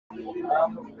watching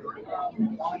nothing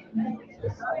yet.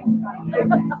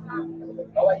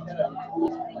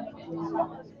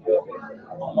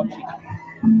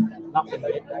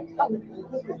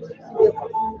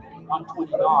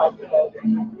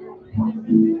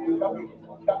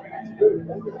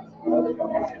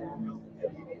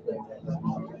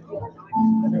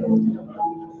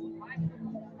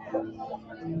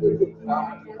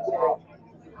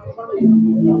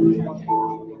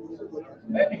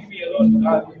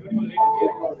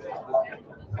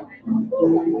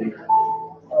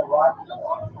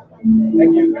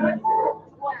 129.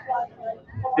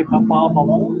 C'est pas par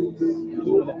moment.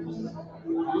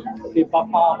 C'est pas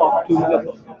par rapport tout le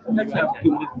monde. Let's have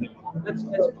two. Let's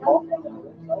talk.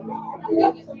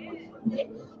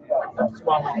 That's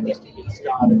why I guess to get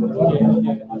started.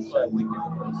 So we can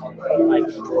make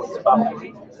sure it's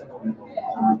bubbly.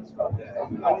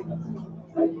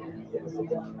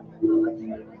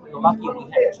 We're lucky we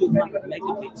had 200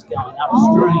 megabits going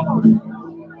upstream.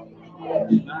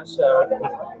 So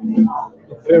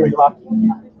we're very lucky.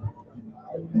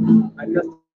 I just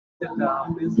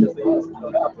feels the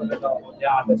same.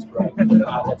 Yeah, that's great.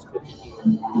 That's good to hear.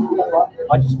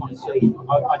 I just want to see.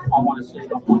 I want to see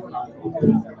it on my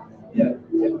phone. Yeah.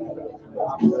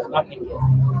 Nothing yet.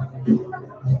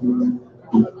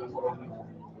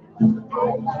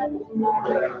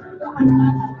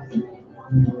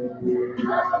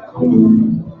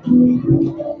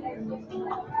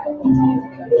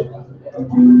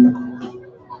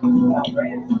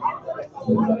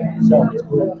 So it's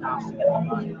broadcasting at the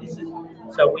moment, is it?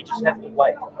 So we just have to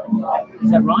wait. Is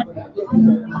that right?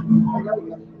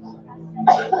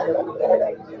 Thank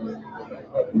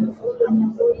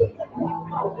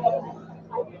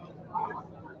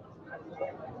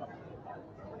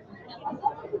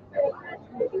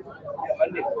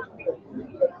you.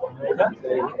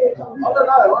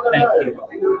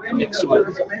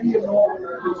 Excellent.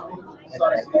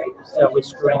 So we're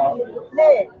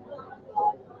streaming.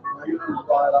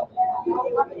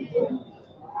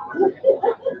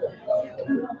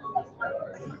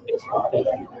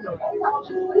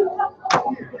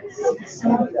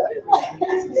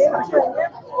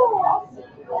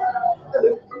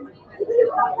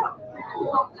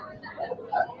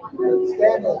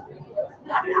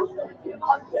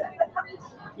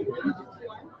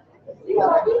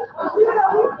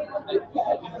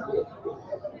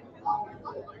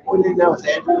 What do you know,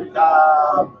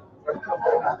 Andrew?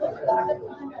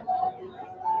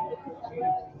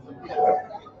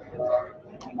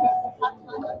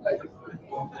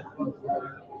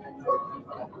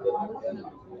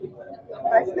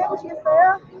 Weißt du, was hier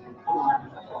vorher?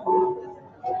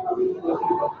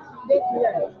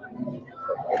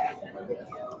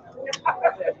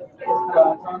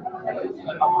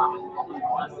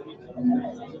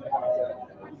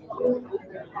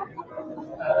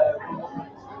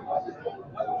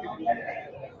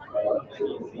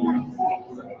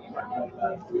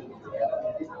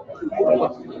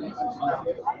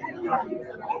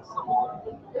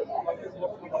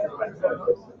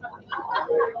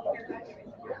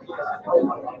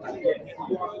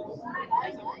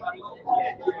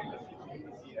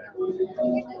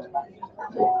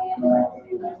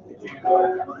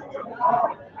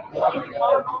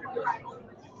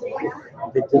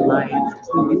 The delay is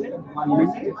 2 minutes, 1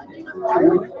 minute, 2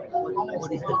 minutes.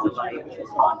 What is the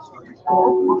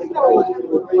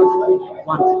delay?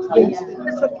 One to 10.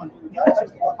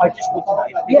 I just want to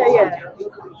know. Yeah.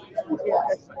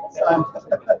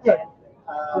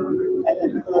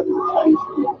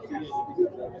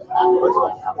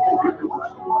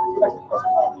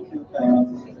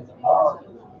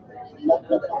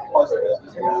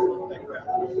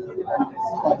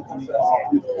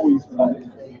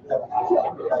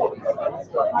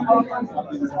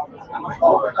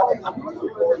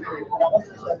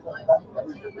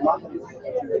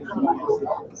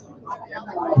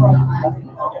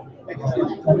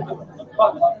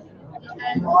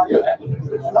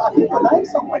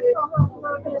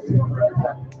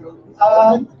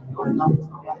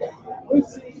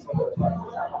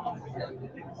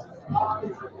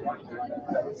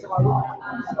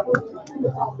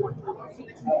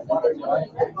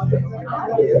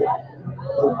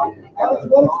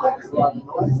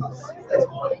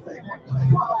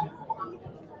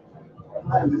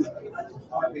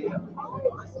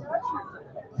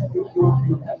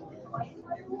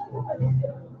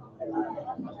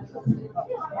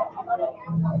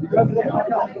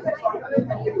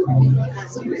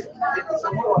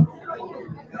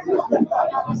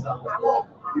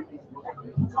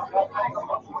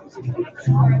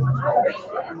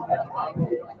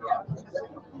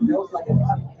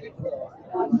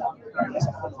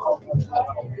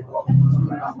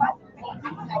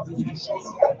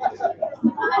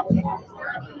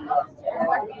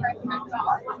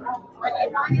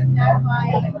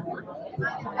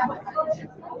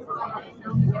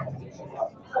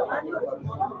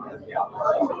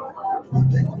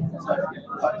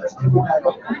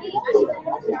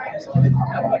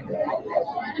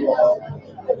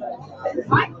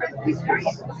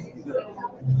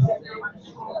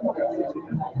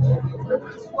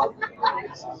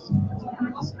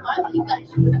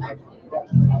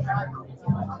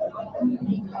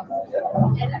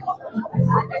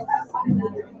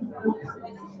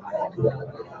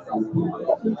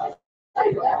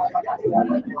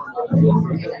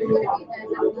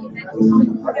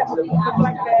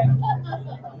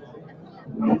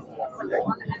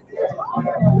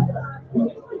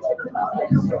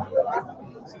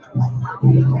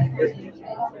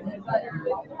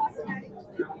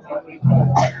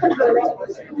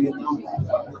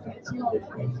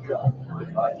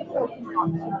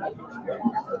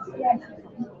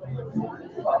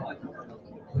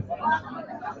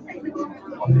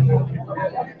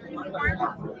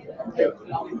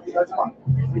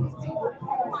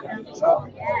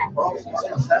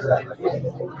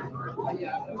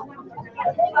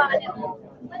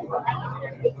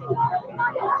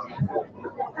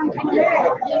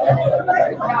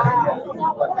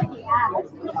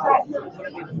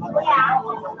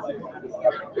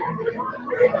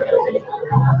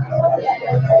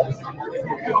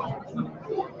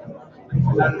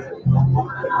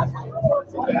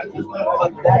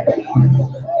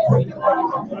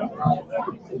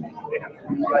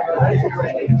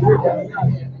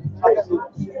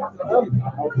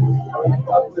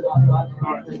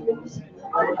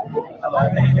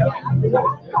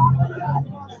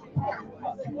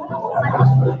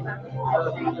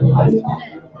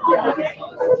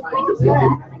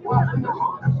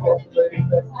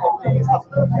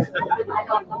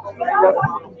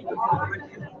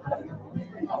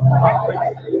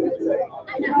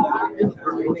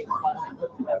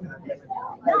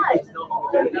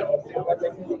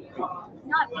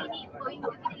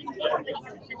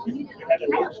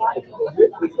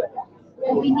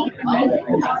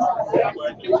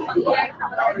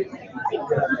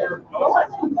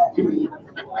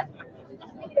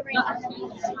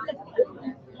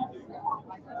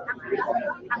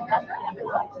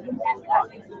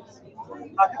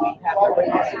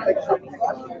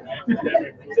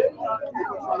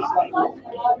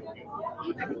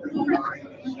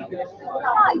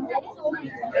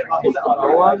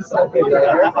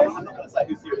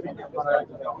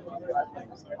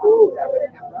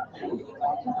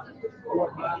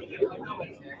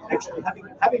 Actually,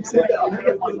 having said that, I'm going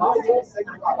to get my last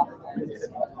second.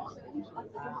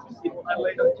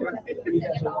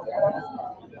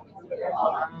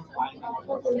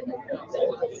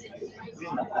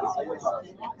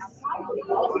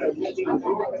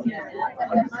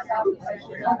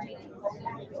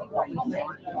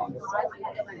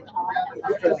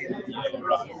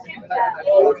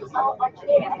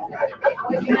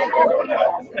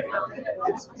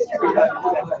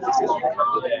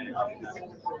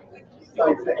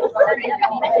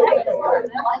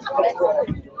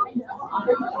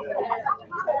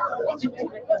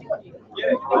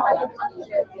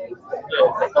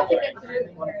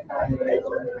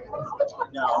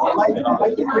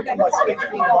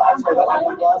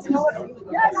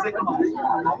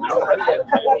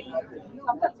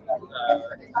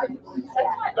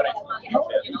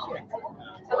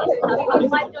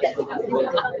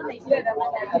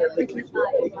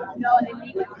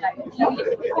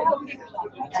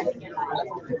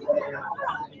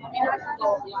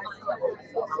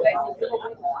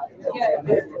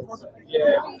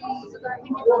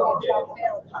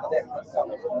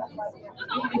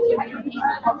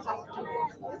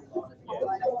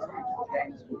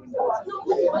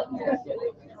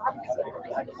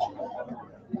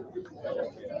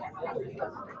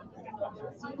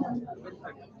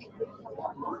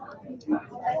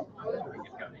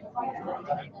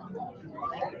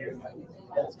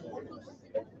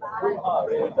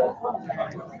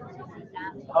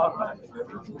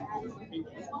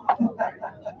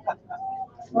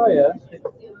 Oh, yeah.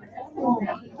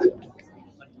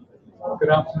 Good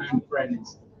afternoon,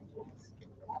 friends.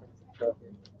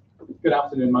 Good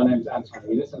afternoon, my name is Anton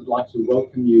Enos, and I'd like to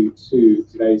welcome you to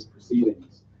today's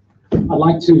proceedings. I'd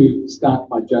like to start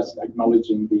by just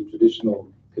acknowledging the traditional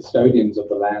custodians of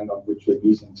the land on which we're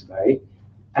meeting today,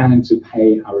 and to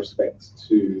pay our respects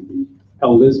to the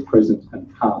elders present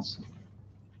and past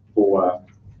for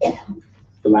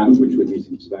the land on which we're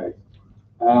meeting today.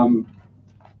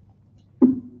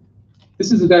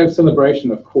 This is a day of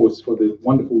celebration, of course, for the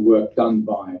wonderful work done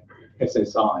by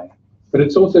SSI, but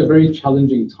it's also a very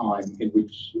challenging time in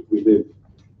which we live.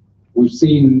 We've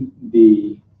seen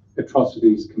the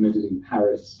atrocities committed in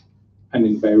Paris and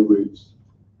in Beirut,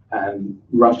 and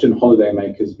Russian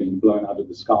holidaymakers being blown out of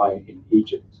the sky in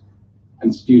Egypt,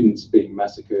 and students being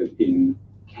massacred in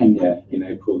Kenya in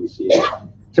April this year.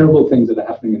 Terrible things that are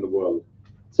happening in the world.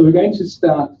 So we're going to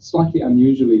start slightly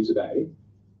unusually today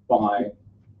by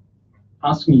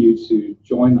asking you to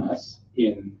join us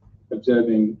in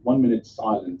observing 1 minute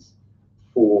silence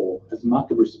for, as a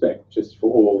mark of respect, just for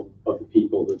all of the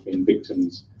people who've been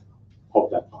victims of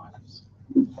that violence.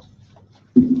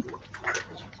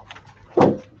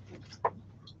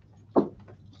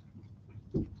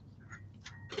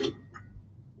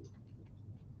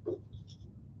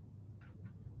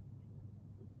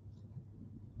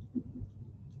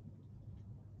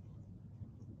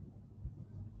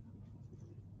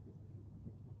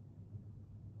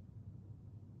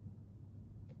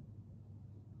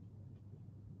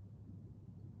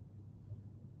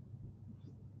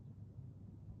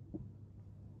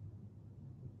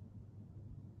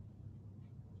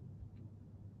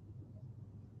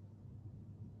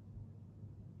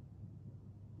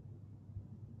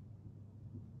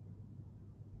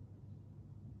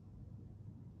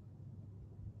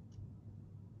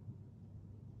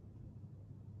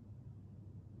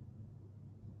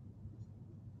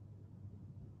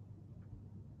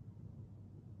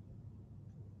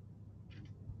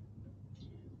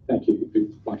 Thank you. If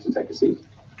you'd like to take a seat.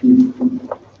 We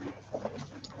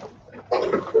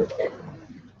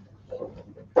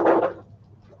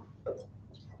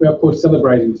are, of course,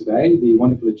 celebrating today the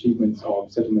wonderful achievements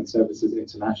of Settlement Services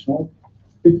International.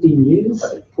 15 years.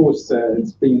 Of course,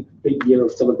 it's been a big year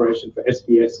of celebration for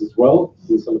SBS as well.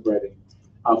 We're celebrating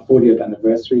our 40th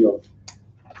anniversary of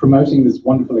promoting this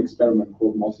wonderful experiment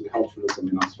called multiculturalism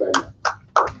in Australia.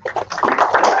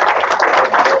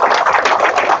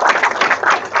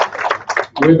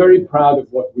 We're very proud of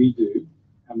what we do,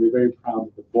 and we're very proud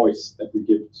of the voice that we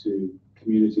give to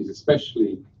communities,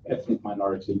 especially ethnic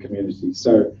minority communities.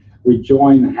 So we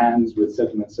join hands with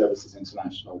Settlement Services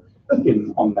International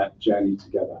on that journey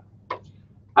together.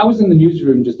 I was in the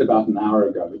newsroom just about an hour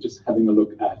ago, just having a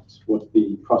look at what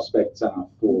the prospects are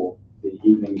for the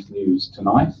evening's news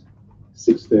tonight,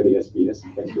 6:30 SBS.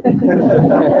 In case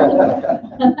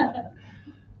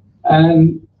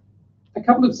and a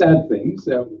couple of sad things.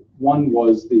 One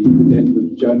was the death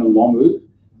of Jonah Lomu,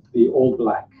 the All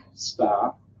Black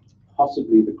star,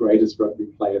 possibly the greatest rugby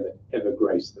player that ever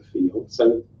graced the field. So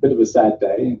a bit of a sad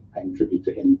day, paying tribute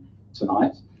to him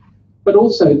tonight. But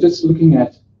also just looking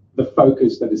at the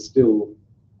focus that is still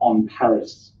on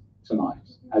Paris tonight.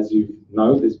 As you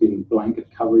know, there's been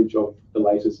blanket coverage of the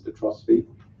latest atrocity.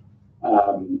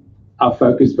 Our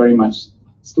focus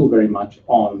still very much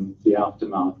on the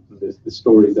aftermath, the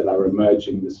stories that are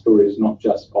emerging, the stories not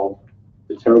just of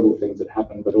the terrible things that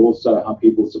happened, but also how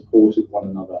people supported one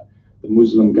another. The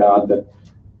Muslim Guard that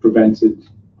prevented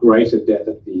greater death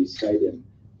at the stadium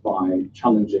by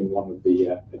challenging one of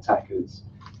the attackers.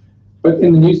 But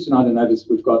in the news tonight, I noticed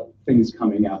we've got things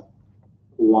coming up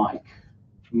like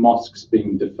mosques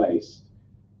being defaced,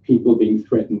 people being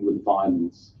threatened with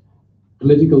violence,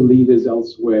 political leaders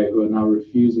elsewhere who are now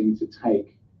refusing to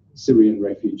take Syrian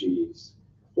refugees,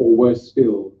 or worse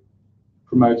still,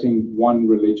 promoting one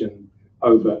religion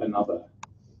over another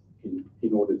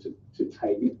in order to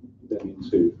take them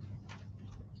into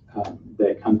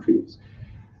their countries.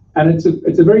 And it's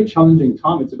a very challenging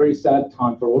time. It's a very sad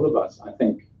time for all of us, I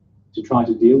think, to try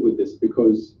to deal with this,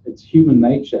 because it's human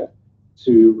nature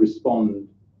to respond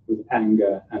with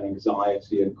anger and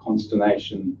anxiety and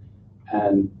consternation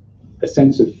and a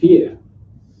sense of fear.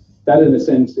 That, in a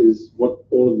sense, is what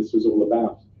all of this was all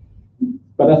about.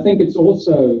 But I think it's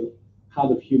also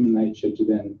part of human nature to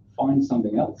then find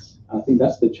something else. I think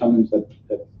that's the challenge that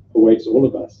awaits all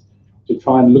of us, to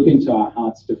try and look into our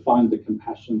hearts, to find the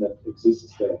compassion that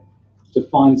exists there, to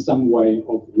find some way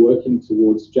of working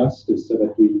towards justice so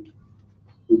that we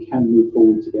can move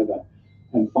forward together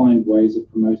and find ways of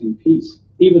promoting peace,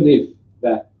 even if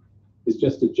that is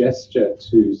just a gesture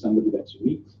to somebody that you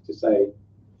meet, to say,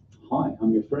 hi,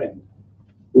 I'm your friend.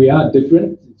 We are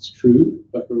different, it's true,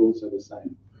 but we're also the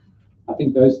same. I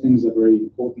think those things are very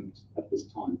important at this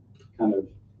time, kind of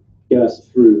get us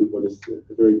through what is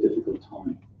a very difficult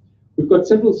time. We've got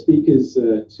several speakers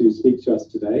to speak to us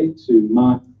today to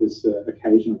mark this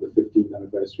occasion of the 15th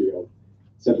anniversary of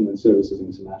Settlement Services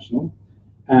International.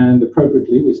 And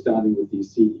appropriately, we're starting with the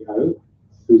CEO,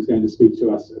 who's going to speak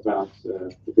to us about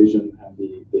the vision and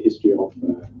the history of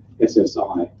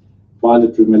SSI.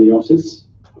 Violet Drumeliotis,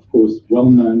 of course, well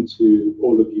known to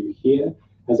all of you here,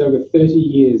 has over 30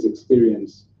 years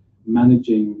experience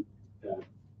managing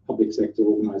public sector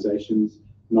organizations,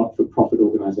 not-for-profit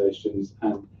organizations,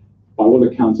 and by all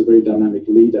accounts, a very dynamic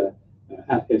leader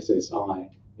at SSI.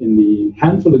 In the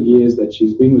handful of years that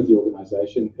she's been with the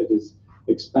organization, it has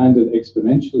expanded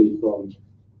exponentially from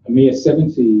a mere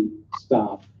 70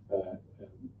 staff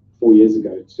 4 years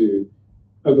ago to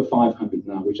over 500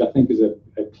 now, which I think is a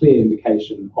clear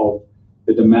indication of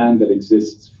the demand that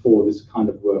exists for this kind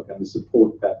of work and the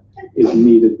support that is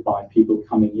needed by people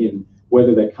coming in,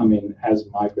 whether they come in as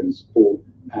migrants or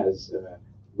as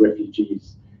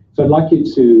refugees. So I'd like you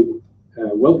to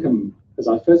welcome, as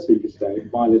our first speaker today,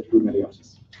 Violet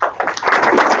Roumeliotis.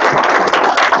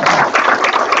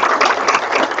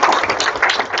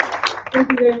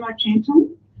 Thank you very much,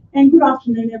 Anton, and good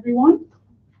afternoon, everyone.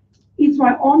 It's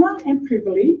my honour and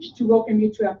privilege to welcome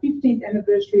you to our 15th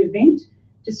anniversary event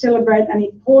to celebrate an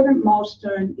important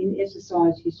milestone in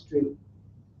SSI's history.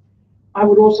 I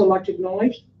would also like to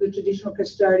acknowledge the traditional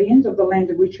custodians of the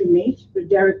land of which we meet, the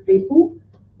Darug people,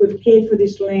 who have cared for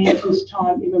this land since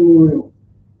time immemorial.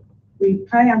 We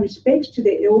pay our respects to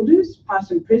their elders,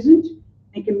 past and present,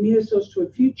 and commit ourselves to a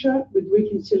future with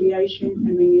reconciliation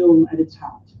and renewal at its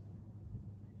heart.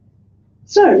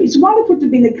 So it's wonderful to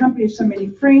be in the company of so many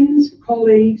friends,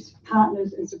 colleagues,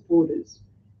 partners and supporters.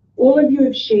 All of you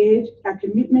have shared our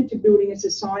commitment to building a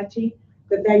society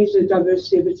that values the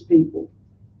diversity of its people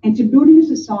and to building a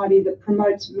society that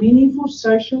promotes meaningful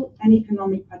social and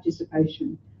economic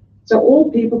participation so all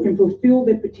people can fulfil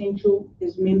their potential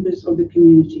as members of the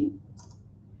community.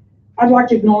 I'd like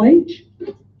to acknowledge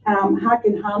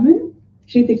Harkin Harmon,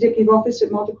 Chief Executive Officer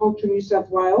at Multicultural New South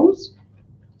Wales,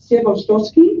 Seb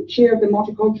Ostosky, Chair of the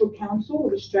Multicultural Council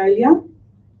of Australia,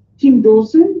 Tim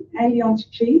Dawson, Allianz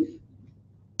Chief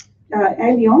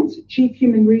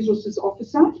Human Resources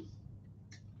Officer,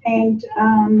 and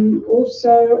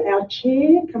also our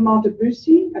Chair, Kamal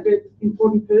Debussy, a very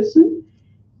important person,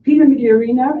 Peter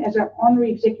Migliorino as our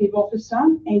Honorary Executive Officer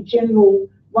and General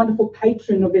wonderful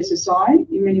patron of SSI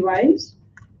in many ways,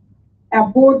 our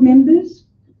board members,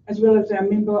 as well as our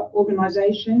member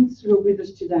organisations who are with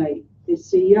us today, their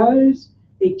CEOs,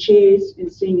 their chairs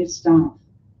and senior staff.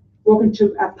 Welcome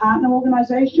to our partner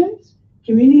organisations,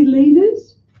 community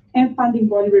leaders and funding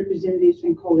body representatives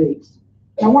and colleagues.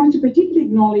 And I wanted to particularly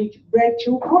acknowledge Brad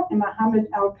Chilcott and Mohammed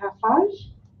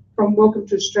Al-Kafaj from Welcome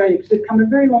to Australia, because they've come a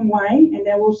very long way and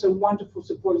they're also wonderful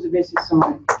supporters of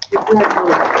SSI. Great work.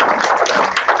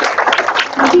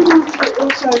 I did want to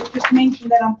also just mention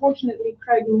that unfortunately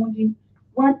Craig Launding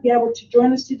won't be able to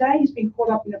join us today. He's been caught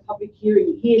up in a public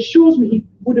hearing. He assures me he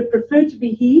would have preferred to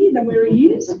be here than where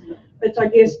he is, but I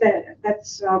guess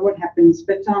that's what happens.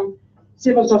 But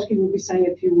Seb Ostosky will be saying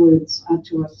a few words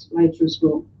to us later as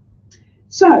well.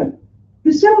 So,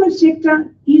 the settlement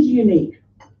sector is unique.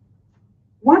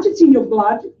 Once it's in your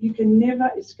blood, you can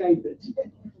never escape it.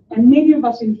 And many of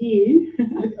us in here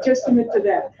are testament to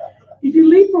that. If you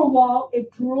leave for a while,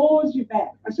 it draws you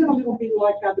back. I sound a little bit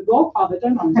like the Godfather,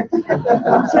 don't I?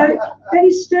 So that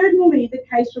is certainly the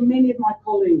case for many of my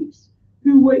colleagues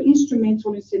who were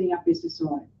instrumental in setting up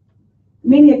SSI.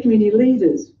 Many are community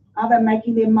leaders, others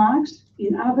making their marks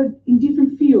in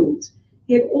different fields,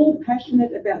 yet all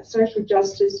passionate about social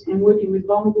justice and working with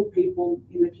vulnerable people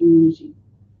in the community.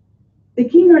 The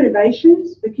key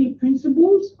motivations, the key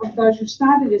principles of those who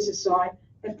started SSI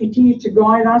have continued to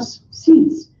guide us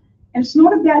since. And it's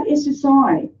not about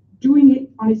SSI doing it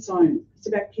on its own. It's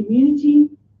about community,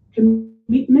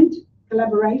 commitment,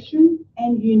 collaboration,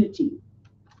 and unity.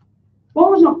 While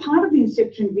I was not part of the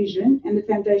inception vision and the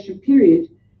foundation period,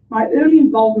 my early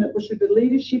involvement was with the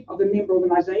leadership of the member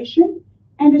organisation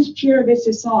and as chair of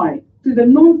SSI through the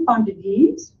non-funded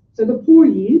years, so the poor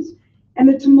years, and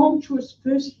the tumultuous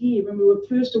first year when we were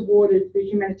first awarded the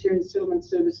Humanitarian Settlement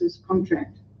Services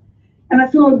contract. And I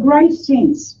feel a great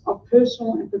sense of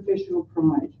personal and professional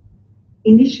pride,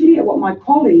 initially at what my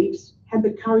colleagues had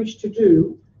the courage to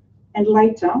do, and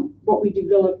later what we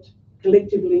developed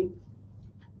collectively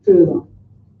further.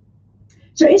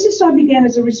 So SSI began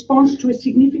as a response to a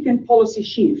significant policy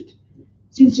shift.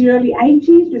 Since the early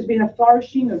 80s, there's been a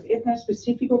flourishing of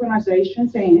ethno-specific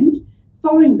organisations and,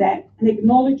 following that, an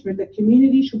acknowledgement that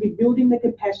communities should be building the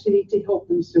capacity to help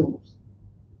themselves.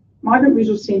 Migrant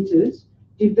resource centres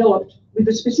developed with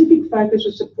a specific focus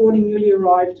of supporting newly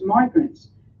arrived migrants,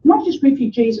 not just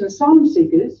refugees and asylum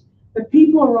seekers, but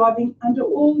people arriving under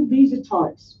all visa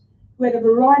types, who had a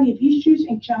variety of issues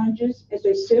and challenges as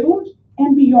they settled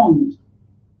and beyond.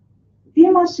 The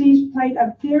MRCs played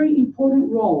a very important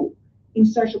role in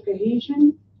social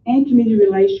cohesion and community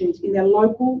relations in their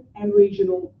local and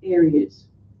regional areas.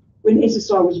 When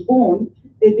SSI was born,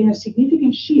 there'd been a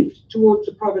significant shift towards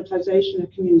the privatisation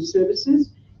of community services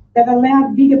that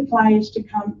allowed bigger players to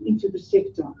come into the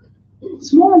sector.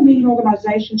 Small and medium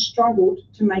organisations struggled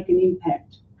to make an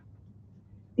impact.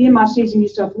 The MRCs in New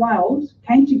South Wales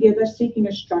came together seeking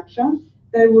a structure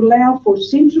that would allow for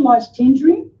centralised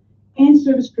tendering and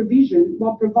service provision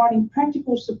while providing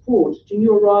practical support to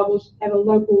new arrivals at a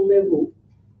local level.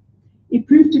 It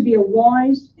proved to be a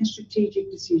wise and strategic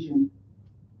decision.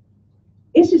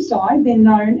 SSI, then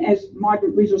known as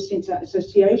Migrant Resource Centre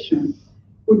Association,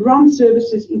 would run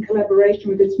services in collaboration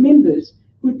with its members,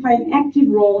 who would play an active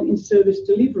role in service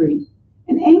delivery.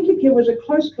 And Anglicare was a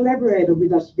close collaborator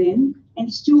with us then,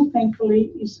 and still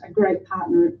thankfully is a great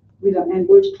partner with us and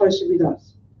works closely with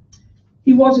us.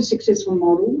 He was a successful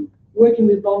model, working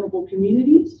with vulnerable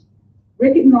communities,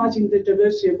 recognising the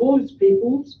diversity of all its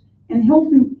peoples, and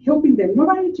helping them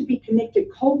not only to be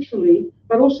connected culturally,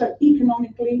 but also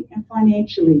economically and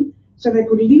financially, so they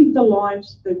could live the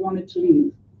lives they wanted to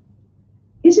live.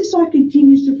 SSI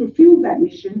continues to fulfil that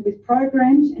mission with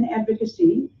programs and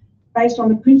advocacy based on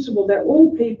the principle that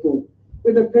all people,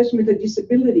 whether a person with a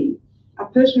disability, a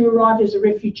person who arrived as a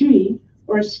refugee,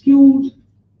 or a skilled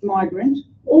migrant,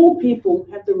 all people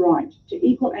have the right to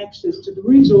equal access to the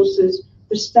resources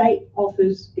the state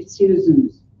offers its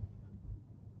citizens.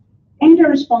 And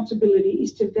our responsibility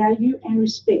is to value and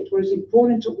respect what is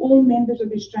important to all members of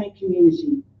the Australian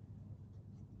community: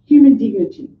 human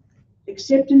dignity,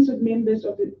 acceptance of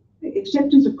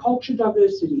cultural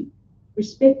diversity,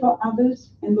 respect for others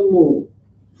and the law,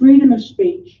 freedom of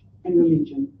speech and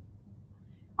religion.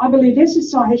 I believe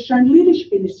SSI has shown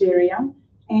leadership in this area,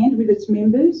 and with its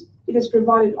members, it has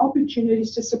provided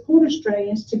opportunities to support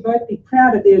Australians to both be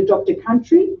proud of their adopted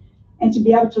country and to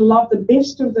be able to love the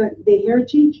best of their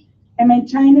heritage and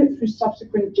maintain it through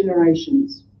subsequent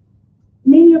generations.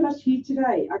 Many of us here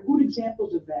today are good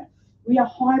examples of that. We are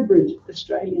hybrid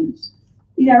Australians,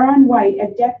 in our own way,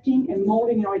 adapting and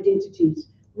moulding our identities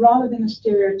rather than a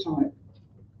stereotype.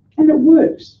 And it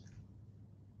works.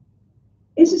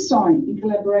 SSI, in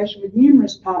collaboration with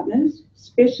numerous partners,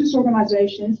 specialist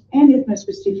organisations and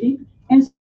ethno-specific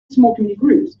and small community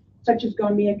groups, such as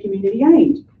Ghanaian Community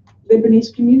Aid,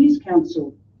 Lebanese Communities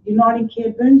Council, Uniting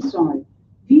Care Burnside,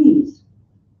 VIS,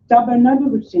 Dubbo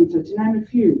Neighbourhood Centre, to name a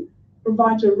few,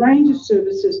 provides a range of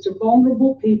services to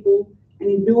vulnerable people and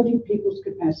in building people's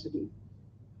capacity.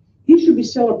 These should be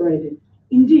celebrated.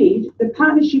 Indeed, the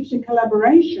partnerships and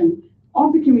collaboration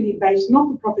of the community-based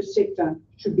not-for-profit sector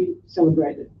should be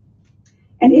celebrated.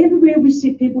 And everywhere we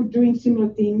see people doing similar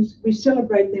things, we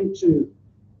celebrate them too.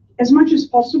 As much as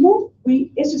possible,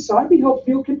 we, SSI, we help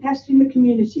build capacity in the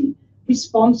community. We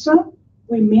sponsor,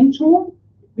 we mentor,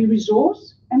 we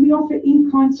resource, and we offer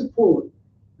in-kind support.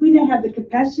 We now have the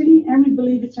capacity, and we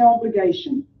believe it's our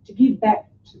obligation to give back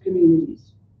to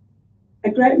communities. A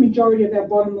great majority of our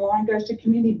bottom line goes to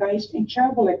community-based and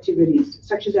charitable activities,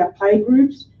 such as our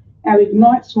playgroups, our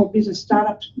Ignite Small Business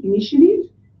Startup Initiative,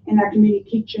 and our Community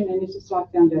Kitchen and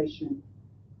SSI Foundation.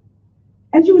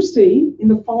 As you will see in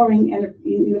the following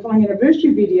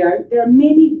anniversary video, there are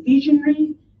many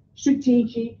visionary,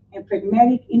 strategic, and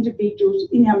pragmatic individuals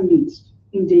in our midst.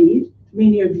 Indeed,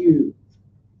 many of you.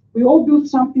 We all built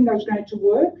something that was going to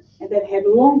work and that had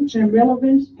long-term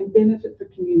relevance and benefit for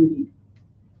community.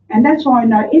 And that's why I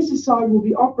know SSI will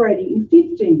be operating in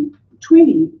 15,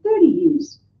 20, 30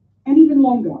 years, and even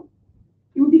longer.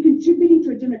 It will be contributing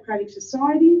to a democratic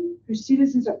society whose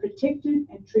citizens are protected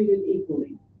and treated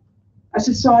equally. A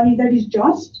society that is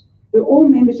just, where all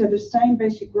members have the same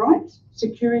basic rights,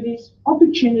 securities,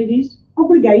 opportunities,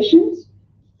 obligations,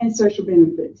 and social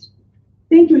benefits.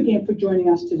 Thank you again for joining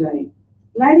us today.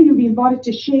 Later, you'll be invited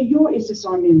to share your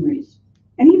SSI memories.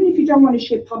 And even if you don't want to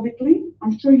share publicly,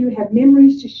 I'm sure you have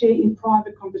memories to share in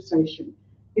private conversation,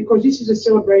 because this is a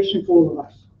celebration for all of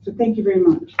us. So thank you very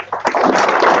much.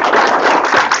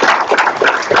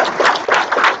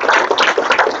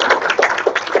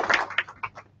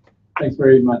 Thanks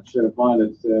very much,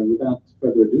 Violet. Without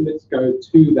further ado, let's go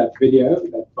to that video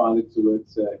that Violet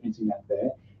was hinting at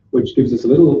there, which gives us a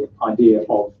little idea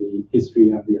of the history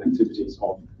and the activities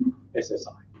of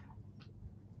SSI.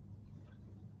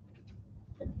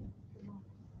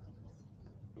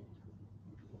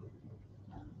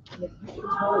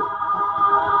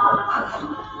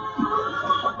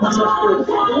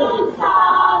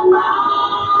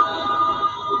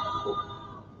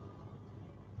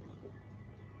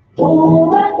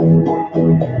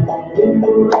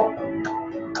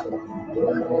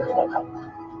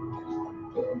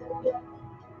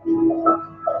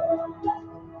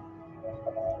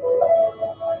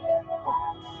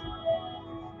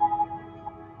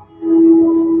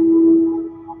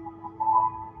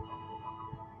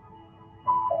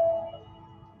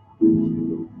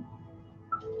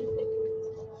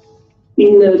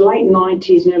 In the late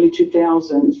 90s and early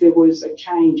 2000s, there was a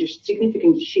change, a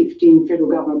significant shift in federal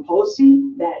government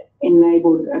policy that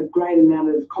enabled a great amount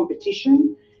of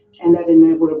competition, and that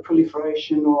enabled a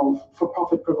proliferation of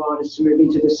for-profit providers to move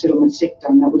into the settlement sector.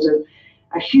 And that was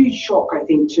a huge shock, I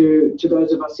think, to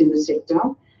those of us in the sector.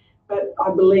 But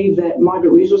I believe that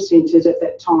migrant resource centres at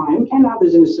that time, and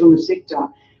others in the settlement sector,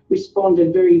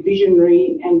 responded very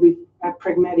visionary and with a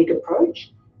pragmatic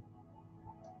approach.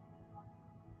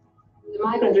 The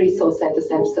migrant resource centres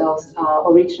themselves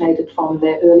originated from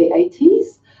the early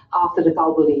 80s after the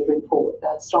Galbally report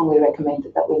that strongly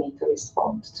recommended that we need to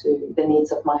respond to the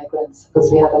needs of migrants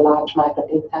because we had a large migrant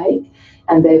intake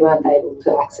and they weren't able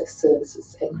to access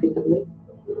services equitably.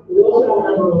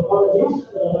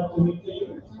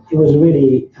 It was a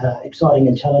really exciting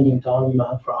and challenging time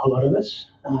for a whole lot of us.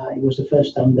 It was the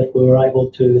first time that we were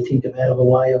able to think about a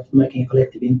way of making a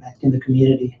collective impact in the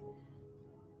community.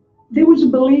 There was a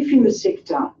belief in the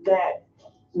sector that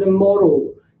the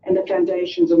model and the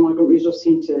foundations of migrant resource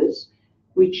centres,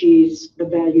 which is the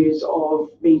values of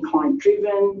being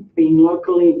client-driven, being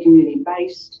locally and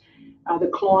community-based, the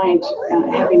client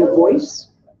having a voice.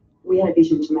 We had a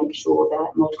vision to make sure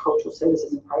that multicultural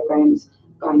services and programs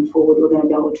going forward were going to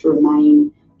be able to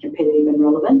remain competitive and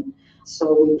relevant.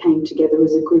 So we came together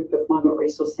as a group of migrant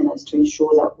resource centres to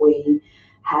ensure that we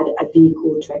had a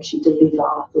vehicle to actually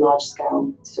deliver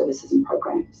large-scale services and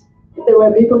programs. There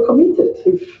were people committed.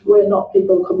 If we're not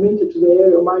people committed to the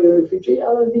area of migrant refugee, I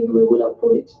don't think we would have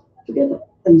put it together.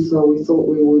 And so we thought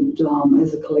we would,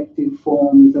 as a collective,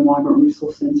 form the Migrant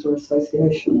Resource Centre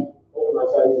Association.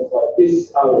 Organisations like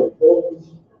this are important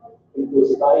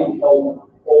because they help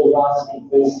all of us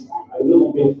invest a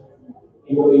little bit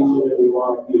in each and every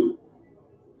one of you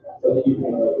so that you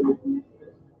can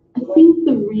I think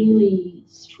the really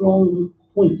strong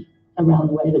point around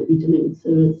the way that we delivered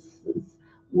services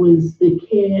was the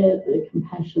care, the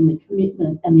compassion, the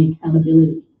commitment and the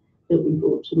accountability that we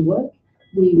brought to the work.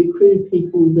 We recruited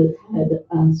people that had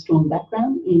a strong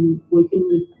background in working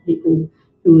with people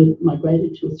who had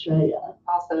migrated to Australia.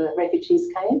 After the refugees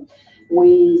came,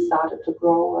 we started to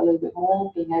grow a little bit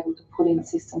more, being able to put in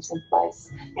systems in place.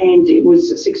 And it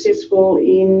was successful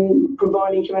in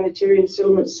providing humanitarian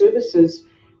settlement services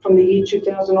from the year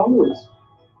 2000 onwards.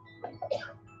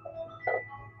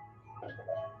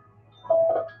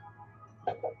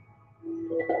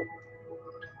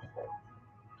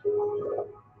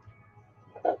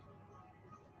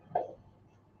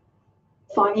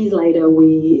 Five years later,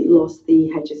 we lost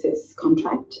the HSS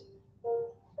contract.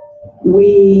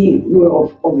 We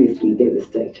were obviously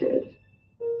devastated.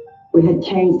 We had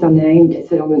changed our name to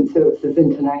Settlement Services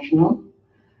International,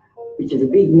 which is a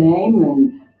big name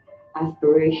and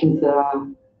aspirations are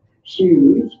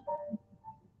huge.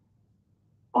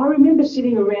 I remember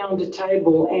sitting around a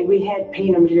table and we had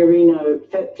Pina Migliorino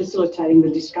facilitating the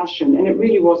discussion, and it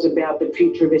really was about the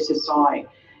future of SSI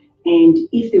and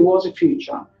if there was a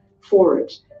future for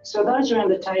it. So those around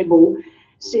the table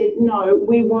said, no,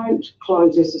 we won't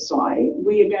close SSI.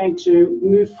 We are going to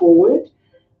move forward.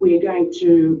 We are going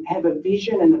to have a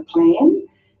vision and a plan,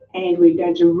 and we're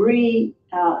going to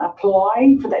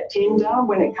apply for that tender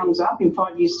when it comes up in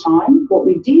 5 years' time. What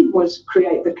we did was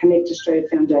create the Connect Australia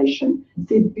Foundation.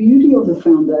 The beauty of the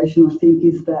foundation, I think,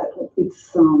 is that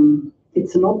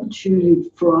it's an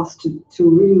opportunity for us to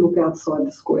really look outside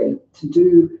the square, to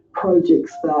do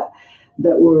projects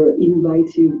that were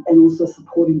innovative and also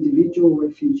support individual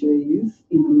refugees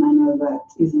in a manner that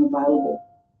isn't available.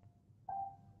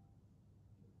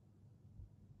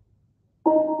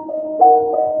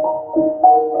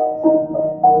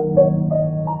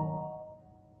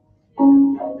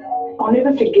 I'll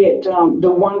never forget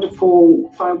the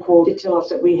wonderful phone call to tell us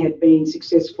that we had been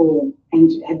successful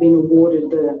and had been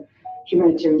awarded the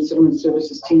Humanitarian Settlement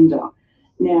Services tender.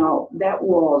 Now, that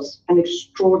was an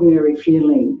extraordinary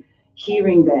feeling,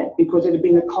 hearing that, because it had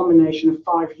been a combination of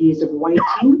 5 years of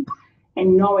waiting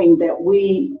and knowing that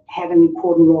we had an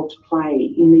important role to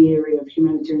play in the area of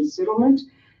humanitarian settlement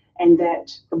and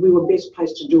that we were best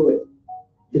placed to do it.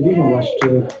 The vision was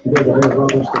to build a very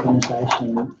robust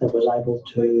organisation that was able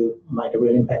to make a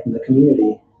real impact in the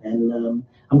community. And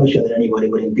I'm not sure that anybody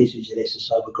would envisage that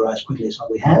SSI would grow as quickly as what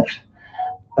we have.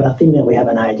 But I think that we have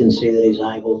an agency that is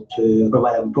able to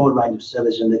provide a broad range of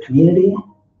services in the community.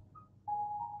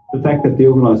 The fact that the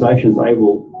organisation is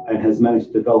able and has managed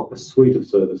to develop a suite of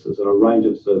services and a range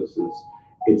of services,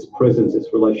 its presence,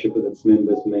 its relationship with its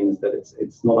members means that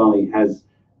it's not only has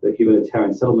the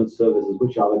humanitarian settlement services,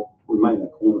 which remain the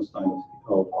cornerstone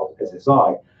of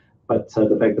SSI, but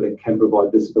the fact that it can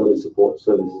provide disability support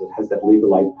services, it has that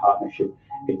legal aid partnership,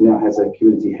 it now has a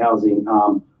community housing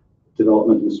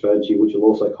development and strategy, which will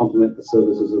also complement the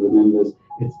services of the members.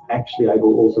 It's actually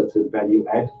able also to value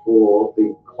add for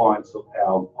the clients of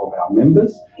our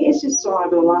members. SSI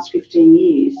over the last 15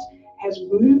 years has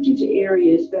moved into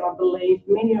areas that I believe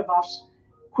many of us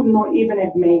could not even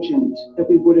have imagined that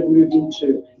we would have moved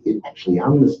into. It actually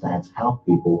understands how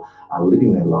people are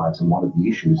living their lives and what are the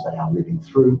issues they are living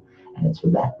through. And it's for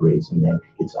that reason that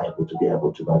it's able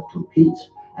to both compete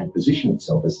and position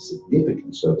itself as a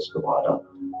significant service provider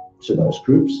to those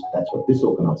groups. That's what this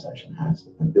organisation has,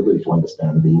 an ability to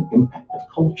understand the impact of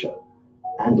culture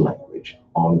and language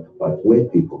on both where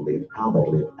people live, how they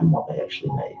live, and what they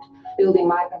actually need. Building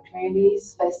migrant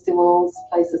communities, festivals,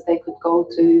 places they could go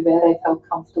to where they felt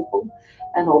comfortable,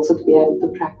 and also to be able to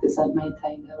practice and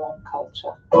maintain their own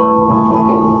culture.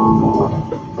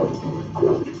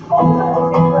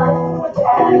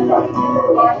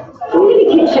 Community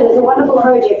Kitchen is a wonderful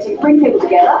project to bring people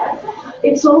together.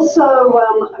 It's also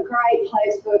a great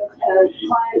place for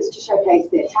clients to showcase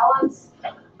their talents,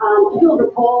 build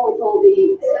rapport with all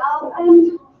the staff,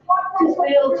 and just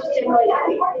feel just generally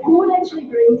happy. Food actually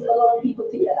brings a lot of people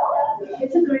together.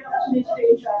 It's a great opportunity to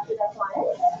interact with our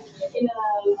clients in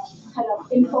a kind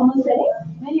of informal setting.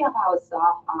 Many of our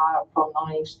staff are from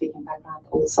non-English speaking background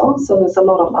also, so there's a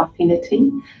lot of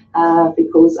affinity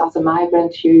because as a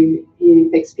migrant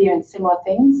you've experienced similar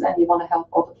things and you want to help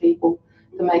other people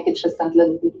to make it just that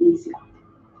little bit easier.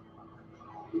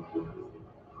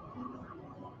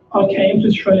 I came to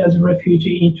Australia as a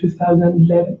refugee in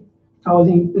 2011. I was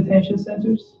in detention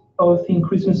centres, both in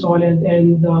Christmas Island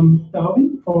and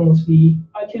Darwin for almost a year.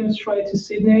 I came straight to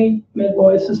Sydney, met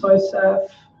by SSI staff.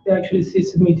 They actually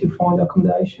assisted me to find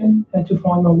accommodation and to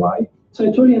find my way. So I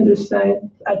totally understand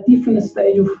at different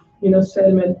stage of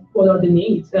settlement what are the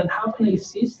needs and how can I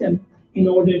assist them in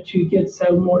order to get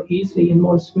settled more easily and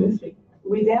more smoothly.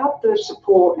 Without the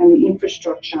support and the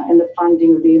infrastructure and the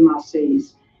funding of the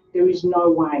MRCs, there is no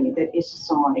way that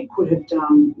SSI could have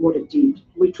done what it did.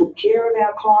 We took care of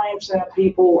our clients and our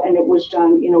people, and it was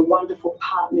done in a wonderful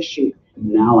partnership.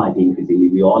 Now I think increasingly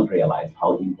we all realize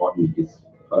how important it is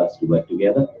for us to work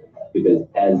together, because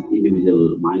as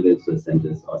individual migrant resource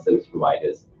centers or service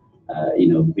providers,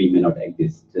 we may not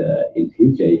exist in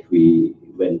future if we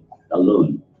went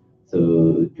alone.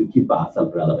 So to keep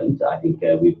ourselves relevant, I think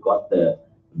we've got the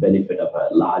benefit of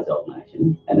a large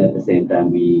organization, and at the same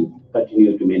time we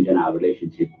continue to maintain our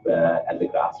relationship at the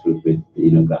grassroots with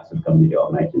grassroots community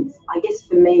organizations. I guess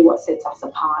for me what sets us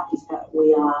apart is that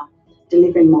we are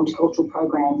delivering multicultural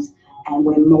programs and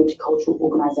we're multicultural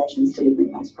organisations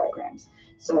delivering those programs.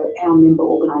 So our member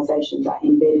organisations are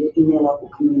embedded in their local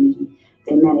community.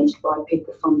 They're managed by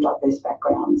people from diverse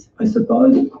backgrounds. I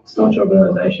suppose such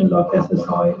organisations like SSI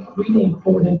are really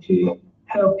important to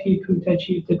help people to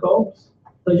achieve their goals.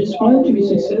 I just wanted to be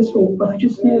successful, but I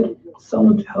just need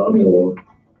someone to help me or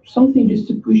something just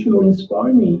to push me or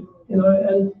inspire me,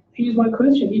 and here's my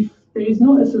question. If there is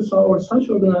no SSI or such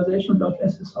organization like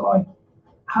SSI,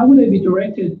 how would I be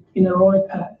directed in the right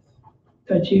path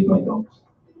to achieve my goals?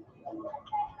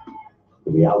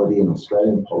 The reality in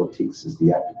Australian politics is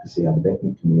the advocacy of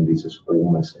ethnic communities is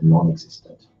almost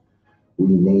non-existent. We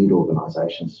need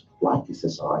organisations like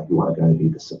SSI who are going to be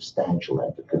the substantial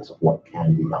advocates of what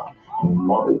can be done and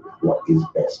model what is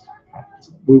best practice.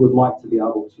 We would like to be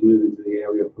able to move into the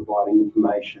area of providing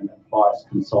information, advice,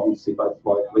 consultancy, both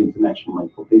locally and internationally,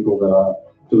 for people that are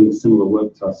doing similar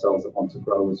work to ourselves that want to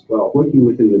grow as well. Working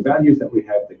within the values that we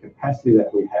have, the capacity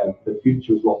that we have, the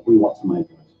future is what we want to make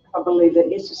of it. I believe that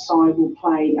SSI will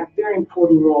play a very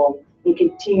important role in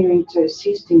continuing to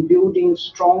assist in building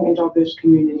strong and diverse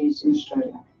communities in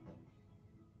Australia.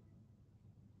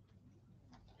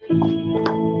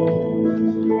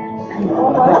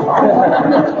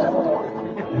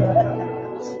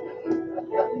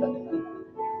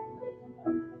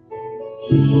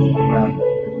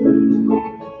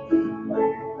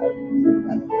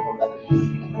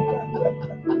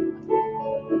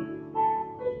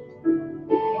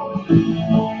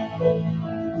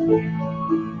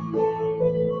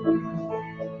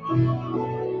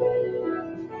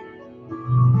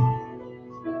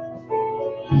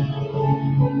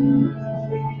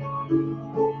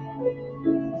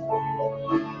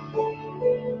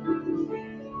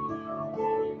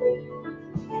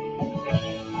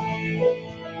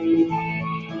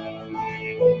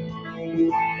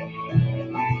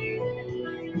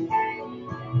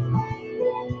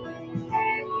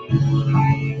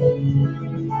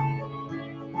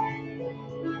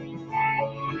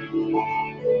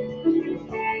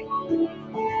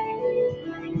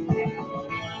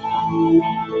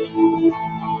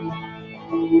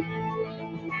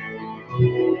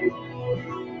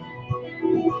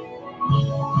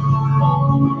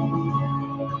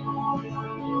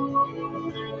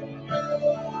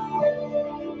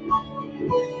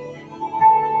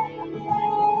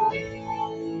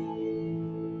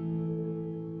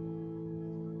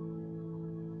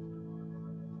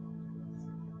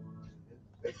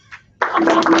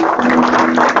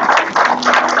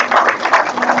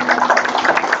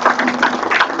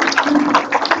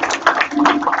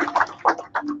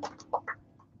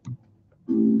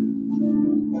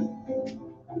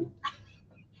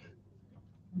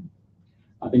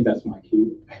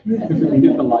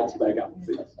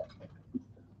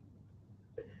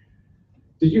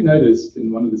 Did you notice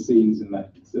in one of the scenes in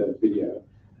that video,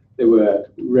 there were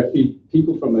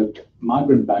people from a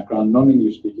migrant background,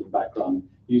 non-English speaking background,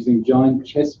 using giant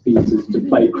chess pieces to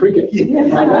play cricket?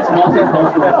 That's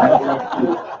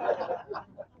multicultural.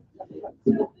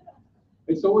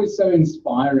 It's always so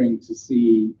inspiring to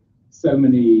see so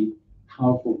many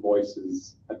powerful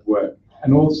voices at work,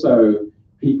 and also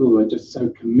people who are just so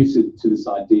committed to this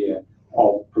idea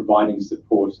of providing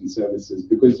support and services,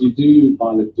 because you do,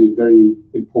 Violet, do very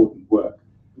important work.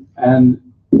 And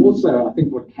also, I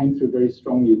think what came through very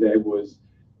strongly there was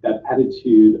that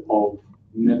attitude of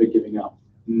never giving up,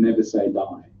 never say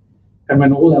die. And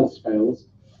when all else fails,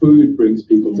 food brings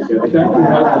people together. Don't we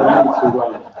know that only too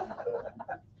well?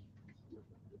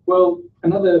 Well,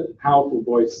 another powerful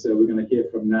voice we're going to hear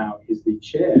from now is the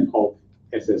chair of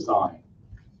SSI.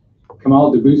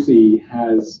 Kamal Debussy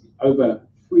has over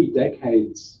 3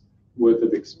 decades worth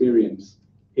of experience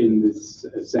in this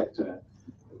sector,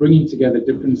 bringing together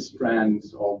different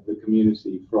strands of the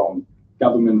community from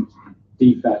government,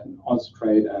 DFAT, and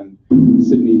Austrade, and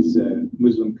Sydney's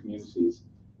Muslim communities.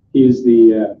 He is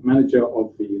the manager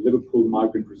of the Liverpool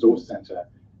Migrant Resource Centre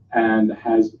and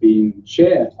has been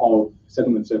chair of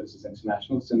Settlement Services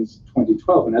International since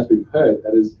 2012. And as we've heard,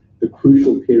 that is the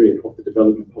crucial period of the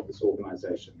development of this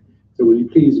organisation. So will you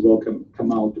please welcome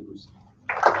Kamal Debussy.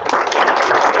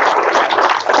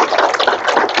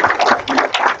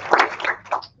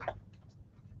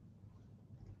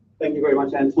 Thank you very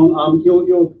much, Anton.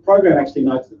 Your program actually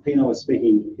notes that Pino was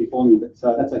speaking before me, but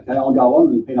that's okay. I'll go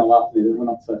on, and Pino will after me. We're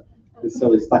not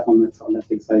necessarily stuck on that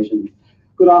fixation.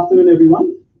 Good afternoon,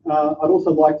 everyone. I'd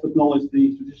also like to acknowledge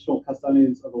the traditional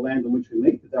custodians of the land on which we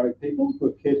meet, the Darug people, who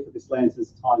have cared for this land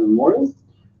since time immemorial.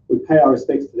 We pay our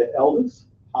respects to their elders,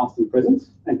 past and present,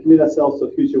 and commit ourselves to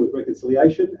a future with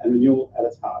reconciliation and renewal at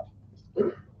its heart.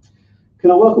 Can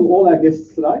I welcome all our guests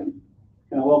today?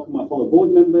 Can I welcome my fellow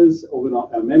board members,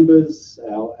 our members,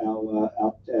 our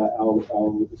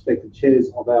respective chairs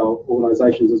of our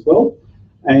organisations as well,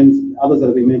 and others that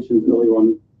have been mentioned earlier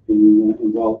on in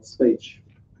Wild's speech.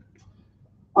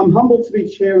 I'm humbled to be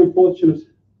chair and fortunate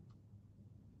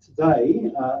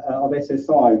today of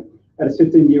SSI at its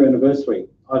 15-year anniversary.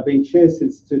 I've been chair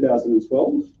since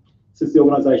 2012, since the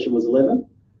organisation was 11,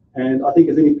 and I think,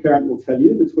 as any parent will tell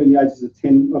you, between the ages of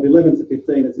 11 to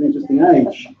 15, it's an interesting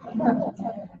age.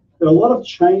 There are a lot of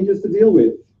changes to deal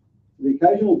with, the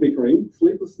occasional bickering,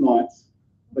 sleepless nights,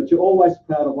 but you're always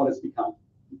proud of what it's become.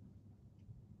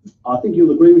 I think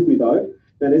you'll agree with me, though,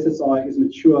 that SSI is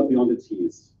mature beyond its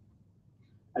years.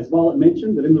 As Violet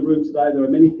mentioned, that in the room today there are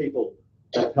many people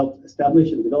that have helped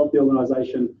establish and develop the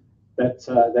organisation that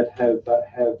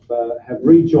have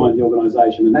rejoined the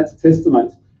organisation, and that's a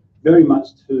testament very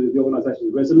much to the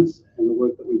organisation's resonance and the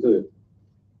work that we do.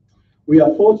 We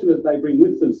are fortunate that they bring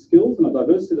with them skills and a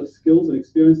diverse set of skills and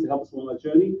experience to help us along our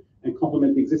journey and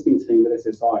complement the existing team at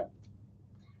SSI.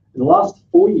 In the last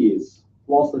 4 years,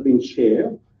 whilst I've been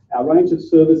chair, our range of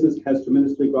services has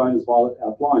tremendously grown, as Violet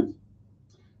outlined.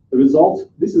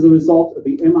 This is a result of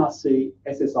the MRC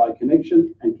SSI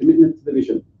connection and commitment to the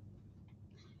vision.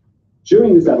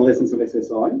 During this adolescence of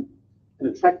SSI, and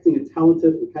attracting a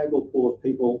talented and capable pool of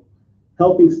people,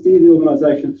 helping steer the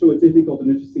organisation through a difficult and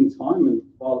interesting time, and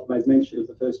Violet made mention of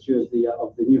the first year of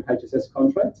the new HSS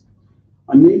contract,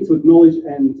 I need to acknowledge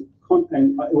the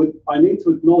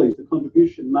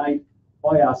contribution made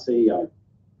by our CEO.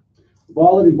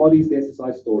 Violet embodies the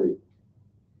SSI story.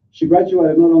 She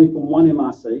graduated not only from one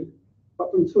MRC,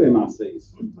 but from 2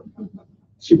 MRCs.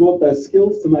 She brought those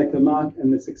skills to make her mark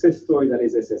in the success story that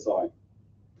is SSI.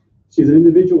 She's an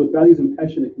individual with values and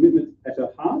passion and commitment at her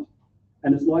heart,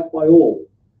 and is liked by all,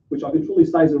 which I can truly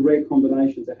say is a rare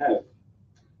combination to have.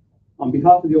 On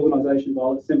behalf of the organisation,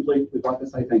 Violet, simply would like to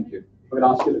say thank you. I would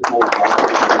ask you to acknowledge Violet.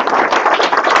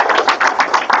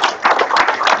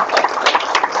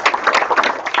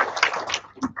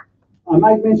 I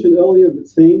made mention earlier of the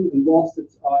team, and whilst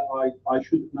I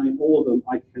should name all of them,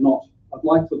 I cannot. I'd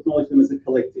like to acknowledge them as a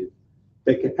collective.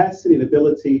 Their capacity and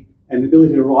ability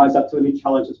to rise up to any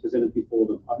challenge that's presented before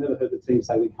them. I've never heard the team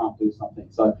say we can't do something.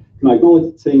 So can I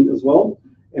acknowledge the team as well?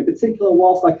 In particular,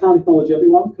 whilst I can't acknowledge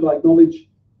everyone, could I acknowledge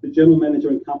the General Manager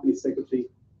and Company Secretary,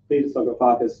 Peter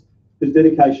Sogafakis, whose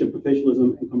dedication,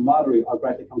 professionalism and camaraderie I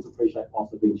greatly come to appreciate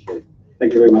whilst I've been shared.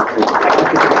 Thank you very much.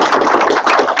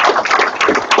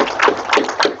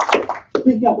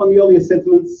 Picking up on the earlier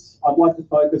sentiments, I'd like to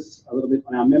focus a little bit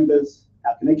on our members,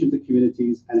 our connection to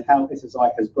communities, and how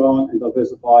SSI has grown and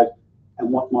diversified and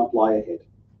what might lie ahead.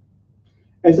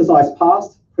 SSI's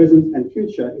past, present and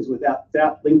future is without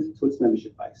doubt linked to its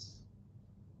membership base.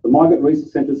 The Migrant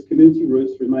Resource Centre's community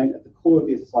roots remain at the core of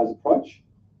the SSI's approach,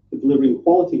 for delivering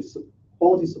quality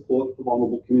support for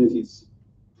vulnerable communities.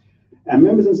 Our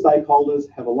members and stakeholders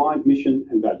have aligned mission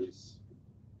and values.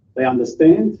 They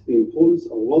understand the importance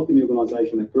of a welcoming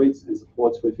organisation that greets and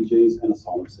supports refugees and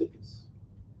asylum seekers.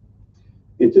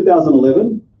 In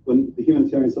 2011, when the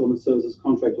Humanitarian Settlement Services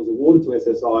contract was awarded to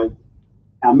SSI,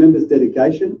 our members'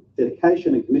 dedication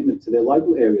and commitment to their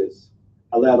local areas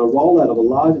allowed a rollout of a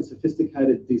large and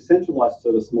sophisticated decentralised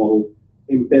service model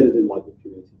embedded in local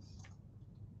communities.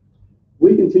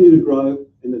 We continue to grow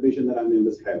in the vision that our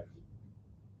members have.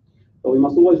 But we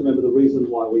must always remember the reason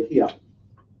why we're here.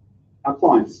 Our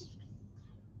clients.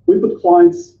 We put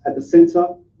clients at the centre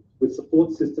with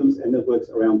support systems and networks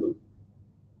around them.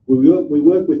 We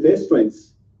work with their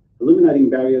strengths, eliminating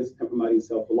barriers and promoting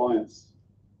self-reliance.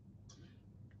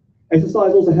 SSI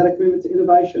has also had a commitment to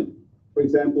innovation. For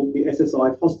example, the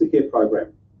SSI foster care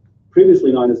program,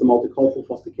 previously known as the Multicultural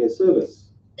Foster Care Service.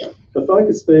 The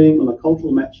focus being on the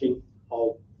cultural matching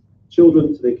of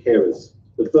children to their carers,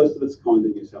 the first of its kind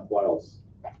in New South Wales.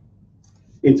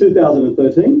 In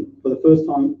 2013, for the first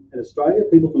time in Australia,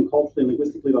 people from culturally and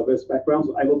linguistically diverse backgrounds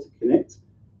were able to connect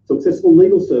to accessible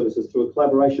legal services through a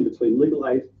collaboration between Legal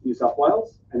Aid New South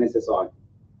Wales and SSI.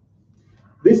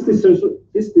 This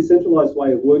decentralised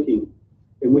way of working,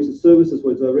 in which the services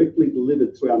were directly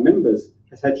delivered to our members,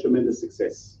 has had tremendous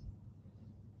success.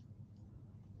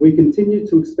 We continue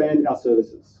to expand our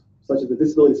services, such as the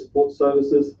disability support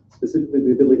services, specifically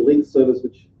the Ability Link service,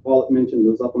 which Violet mentioned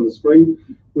was up on the screen.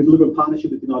 We deliver in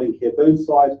partnership with Uniting Care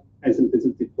Burnside and St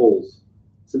Vincent de Paul,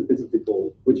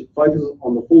 which focuses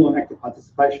on the full and active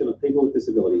participation of people with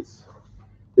disabilities.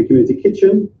 The Community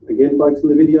Kitchen, again focused on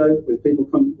the video, where people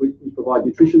come, we provide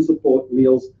nutrition support,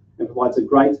 meals, and provides a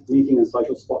great meeting and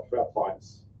social spot for our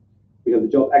clients. We have the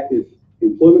Job Active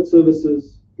Employment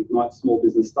Services, Ignite Small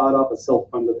Business Startup, a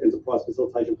self-funded enterprise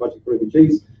facilitation project for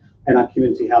refugees, and our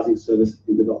community housing service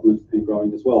in development and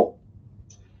growing as well.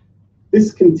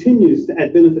 This continues to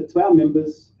add benefit to our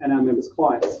members and our members'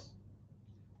 clients.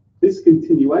 This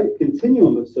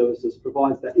continuum of services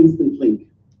provides that instant link,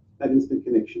 that instant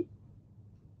connection.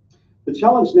 The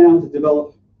challenge now is to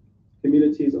develop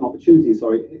communities and opportunities,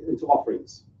 into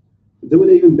offerings, to do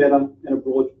it even better in a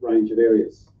broad range of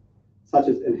areas, such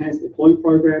as enhanced employment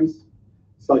programs,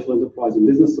 social enterprise and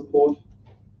business support,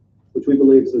 which we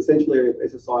believe is an essential area of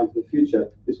SSI into the future.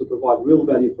 This will provide real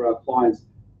value for our clients,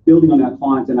 building on our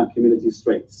clients and our community's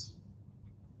strengths.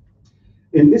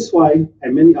 In this way,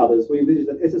 and many others, we envisage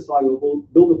that SSI will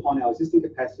build upon our existing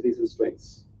capacities and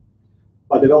strengths.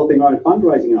 By developing our own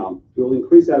fundraising arm, we will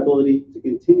increase our ability to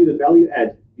continue to value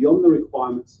add beyond the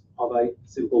requirements of a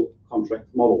simple contract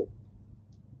model.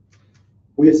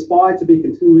 We aspire to be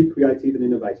continually creative and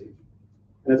innovative.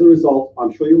 And as a result,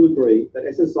 I'm sure you'll agree that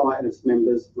SSI and its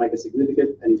members make a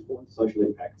significant and important social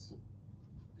impact.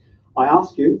 I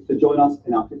ask you to join us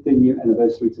in our 15-year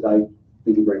anniversary today.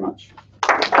 Thank you very much.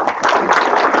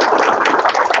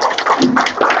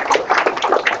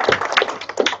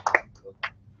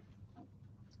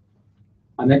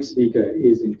 Our next speaker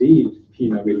is indeed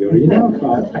Pino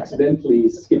Migliorino. I accidentally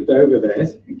skipped over there.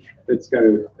 Let's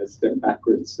go a step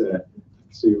backwards to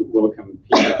welcome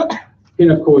Pino.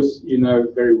 Pino, of course, you know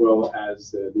very well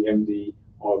as the MD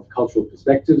of Cultural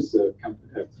Perspectives, an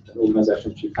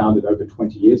organisation which he founded over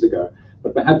 20 years ago.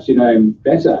 But perhaps you know him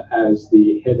better as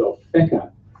the head of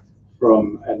FECA,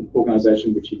 from an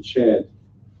organisation which he chaired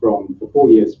for 4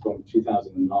 years, from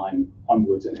 2009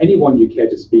 onwards. And anyone you care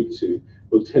to speak to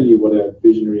will tell you what a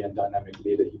visionary and dynamic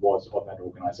leader he was of that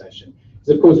organisation. He's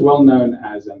of course well known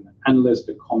as an analyst,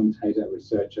 a commentator, a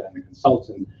researcher, and a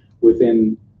consultant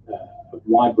within a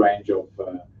wide range of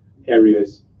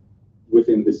areas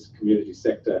within this community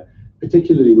sector,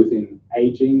 particularly within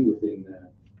ageing, within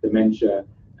dementia,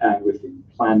 and within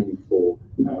planning for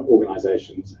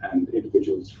organisations and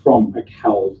individuals from a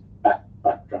CALD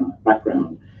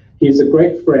background. He is a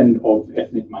great friend of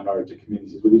ethnic minority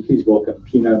communities. Will you please welcome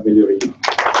Pino Migliorino?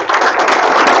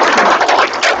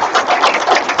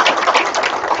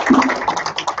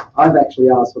 I've actually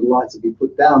asked for the lights to be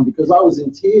put down because I was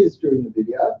in tears during the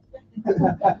video.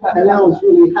 And I was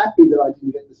really happy that I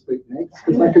didn't get to speak next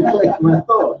because I could collect my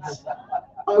thoughts.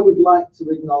 I would like to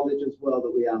acknowledge as well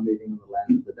that we are meeting on the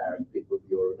land of the Darug people of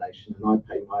the Eora Nation, and I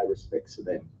pay my respects to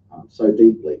them so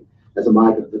deeply. As a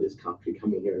migrant to this country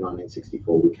coming here in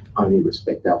 1964, we can only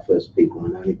respect our first people,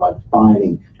 and only by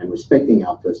defining and respecting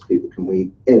our first people can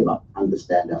we ever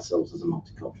understand ourselves as a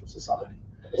multicultural society.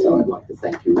 So I'd like to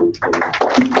thank you all for that.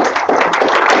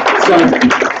 So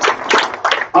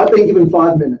I've been given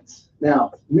 5 minutes.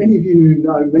 Now, many of you who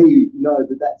know me know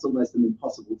that that's almost an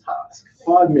impossible task.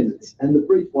 5 minutes, and the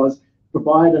brief was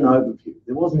provide an overview.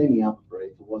 There wasn't any other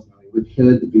brief, there wasn't We've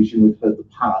heard the vision, we've heard the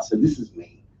past, so this is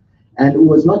me. And it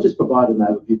was not just provide an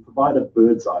overview, provide a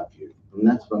bird's eye view, and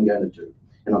that's what I'm going to do.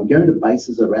 And I'm going to base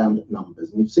this around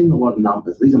numbers, and you've seen a lot of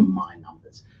numbers. These are my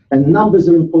numbers. And numbers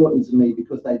are important to me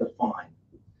because they define.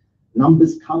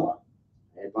 Numbers colour.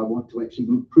 If I want to actually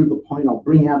prove a point, I'll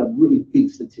bring out a really big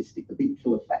statistic, a big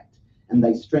killer fact, and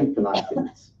they strengthen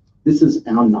arguments. This is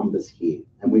our numbers here,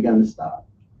 and we're going to start.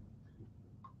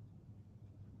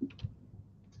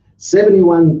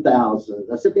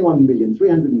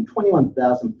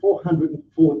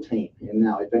 71,321,414. And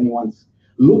now, if anyone's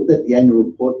looked at the annual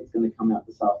report that's going to come out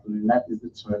this afternoon, that is the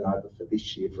turnover for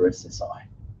this year for SSI.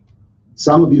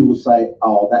 Some of you will say,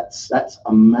 oh, that's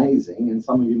amazing, and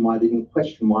some of you might even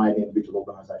question why an individual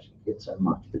organisation gets so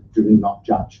much, but do not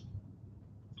judge.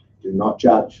 Do not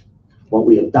judge. What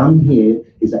we have done here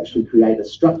is actually create a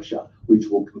structure which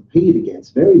will compete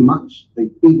against very much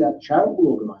the bigger charitable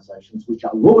organisations which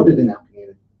are lauded in our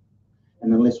community.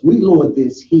 And unless we laud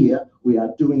this here, we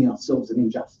are doing ourselves an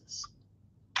injustice.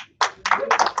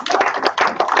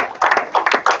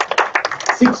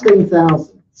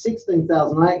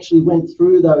 16,000. I actually went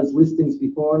through those listings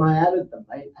before and I added them.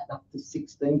 They add up to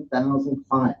 16,000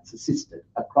 clients assisted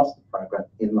across the program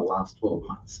in the last 12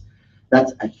 months.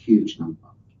 That's a huge number.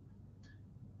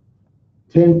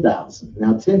 10,000.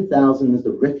 Now, 10,000 is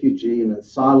the refugee and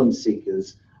asylum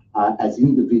seekers as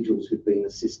individuals who've been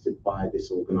assisted by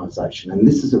this organisation. And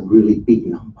this is a really big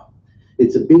number.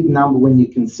 It's a big number when you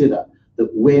consider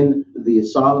that when the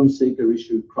asylum seeker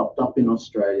issue cropped up in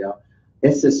Australia,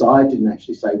 SSI didn't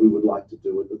actually say we would like to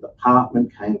do it. The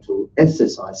department came to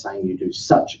SSI saying you do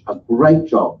such a great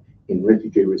job in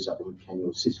refugee resettlement. Can you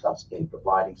assist us in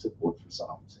providing support for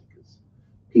asylum seekers?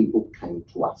 People came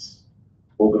to us.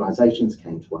 Organisations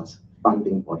came to us,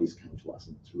 funding bodies came to us,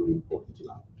 and it's really important to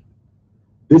know.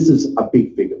 This is a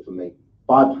big figure for me,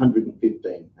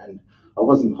 515, and I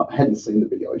hadn't seen the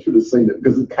video. I should have seen it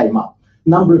because it came up.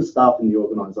 Number of staff in the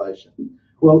organisation.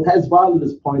 Well, as Violet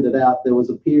has pointed out, there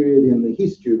was a period in the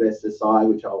history of SSI,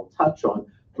 which I'll touch on,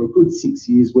 for a good 6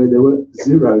 years where there were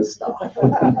 0 staff.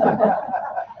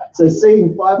 So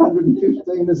seeing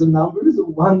 515 as a number is a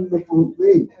wonderful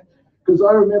thing. Because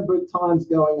I remember at times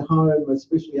going home,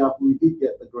 especially after we did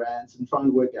get the grants, and trying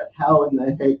to work out how in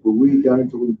the heck were we going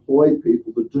to employ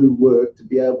people to do work to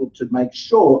be able to make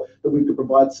sure that we could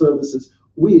provide services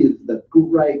with the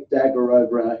great dagger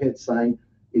over our head saying,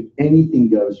 if anything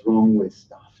goes wrong, we're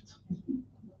stuffed.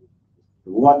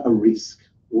 What a risk.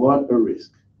 What a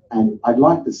risk. And I'd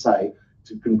like to say,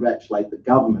 to congratulate the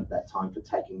government at that time for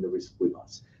taking the risk with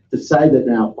us. To say that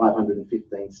now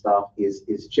 515 staff is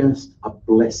just a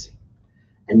blessing.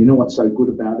 And you know what's so good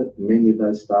about it? Many of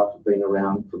those staff have been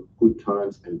around for good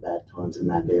times and bad times, and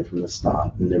they're there from the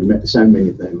start. And so many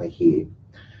of them are here.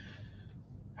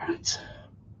 All right.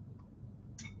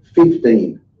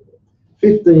 15.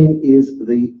 15 is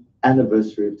the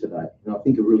anniversary of today, and I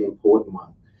think a really important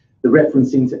one. The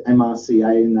referencing to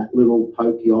MRCA in that little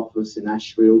pokey office in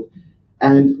Ashfield,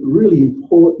 and really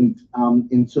important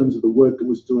in terms of the work it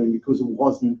was doing because it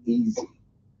wasn't easy.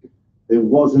 There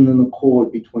wasn't an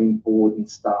accord between board and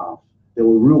staff. There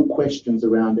were real questions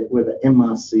around it, whether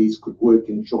MRCs could work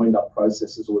in joined up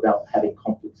processes without having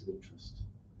conflicts of interest.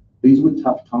 These were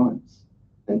tough times,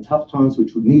 and tough times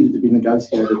which needed to be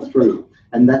negotiated through.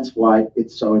 And that's why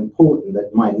it's so important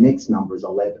that my next number is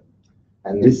 11.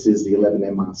 And this is the 11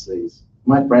 MRCs.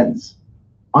 My friends,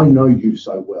 I know you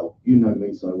so well. You know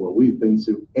me so well. We've been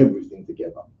through everything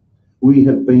together. We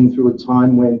have been through a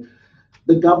time when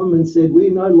the government said, we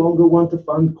no longer want to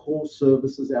fund core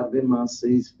services out of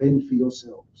MRCs, fend for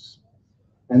yourselves.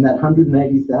 And that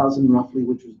 180,000 roughly,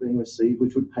 which was being received,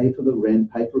 which would pay for the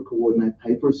rent, pay for a coordinator,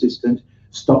 pay for assistant,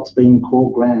 stopped being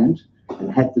core grant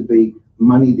and had to be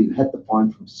money that you had to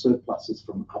find from surpluses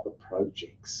from other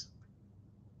projects.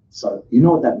 So you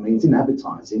know what that means in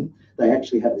advertising? They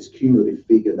actually have this cumulative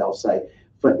figure. They'll say,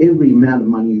 for every amount of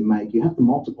money you make, you have to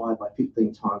multiply it by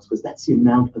 15 times because that's the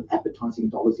amount of advertising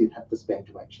dollars you'd have to spend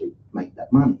to actually make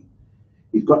that money.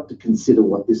 You've got to consider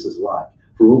what this is like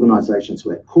for organisations who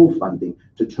have core funding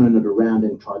to turn it around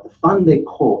and try to fund their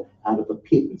core out of a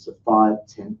pittance of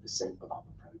 5–10% of other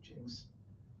projects.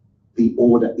 The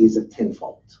order is a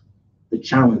tenfold. The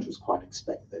challenge was quite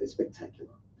spectacular.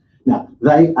 Now,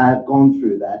 they have gone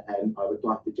through that, and I would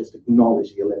like to just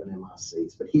acknowledge the 11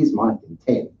 MRCs, but here's my thing,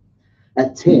 10.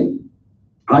 At 10,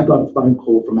 I got a phone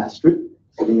call from Astrid,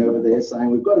 sitting over there, saying,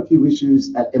 we've got a few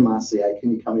issues at MRCA,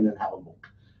 can you come in and have a look?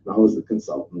 And I was the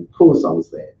consultant. Of course I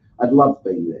was there. I'd loved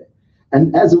being there.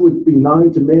 And as it would be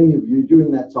known to many of you,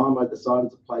 during that time I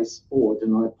decided to play sport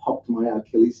and I popped my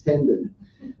Achilles tendon.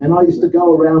 And I used to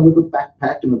go around with a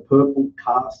backpack and a purple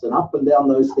cast and up and down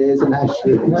those stairs in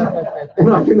Ashford.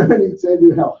 And I can only tell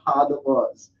you how hard it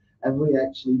was. And we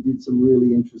actually did some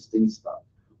really interesting stuff.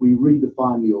 We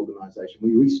redefined the organisation,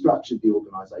 we restructured the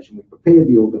organisation, we prepared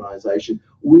the organisation,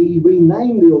 we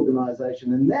renamed the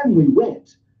organisation, and then we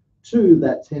went to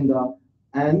that tender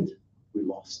and we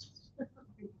lost.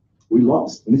 We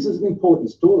lost, and this is an important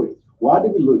story. Why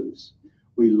did we lose?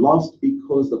 We lost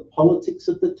because the politics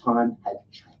of the time had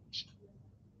changed.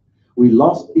 We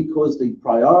lost because the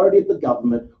priority of the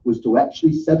government was to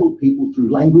actually settle people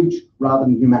through language rather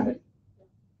than humanity.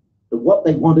 That what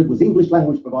they wanted was English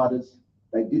language providers.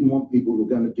 They didn't want people who were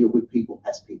going to deal with people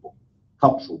as people,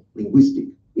 cultural, linguistic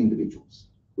individuals.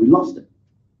 We lost it,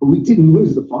 but we didn't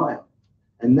lose the fire.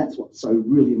 And that's what's so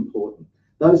really important.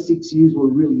 Those 6 years were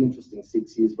really interesting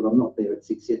 6 years, but I'm not there at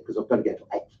 6 yet because I've got to go to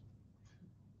 8.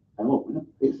 Oh,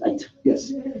 it's 8,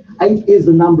 yes. 8 is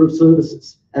the number of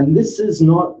services, and this is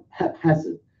not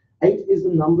haphazard. 8 is the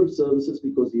number of services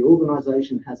because the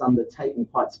organisation has undertaken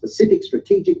quite specific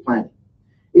strategic planning.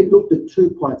 It looked at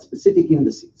 2 quite specific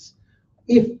indices.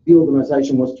 If the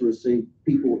organisation was to receive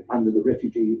people under the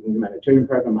Refugee and Humanitarian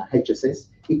Program, or HSS,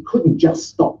 it couldn't just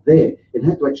stop there. It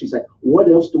had to actually say, what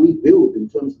else do we build in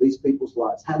terms of these people's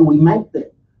lives? How do we make them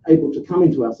able to come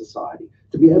into our society,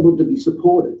 to be able to be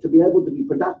supported, to be able to be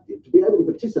productive, to be able to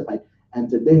participate, and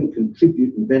to then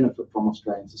contribute and benefit from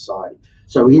Australian society?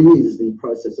 So it is the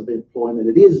process of employment,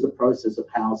 it is the process of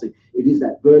housing, it is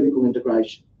that vertical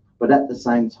integration. But at the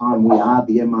same time, we are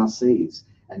the MRCs.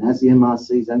 And as the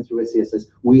MRCs and through SESS,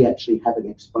 we actually have an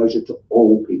exposure to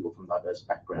all people from diverse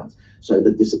backgrounds. So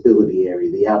the disability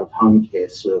area, the out-of-home care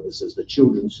services, the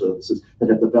children's services that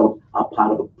have developed are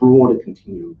part of a broader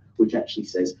continuum, which actually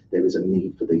says there is a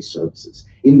need for these services.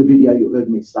 In the video, you heard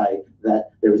me say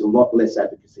that there is a lot less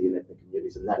advocacy in ethnic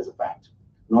communities, and that is a fact.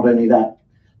 Not only that,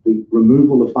 the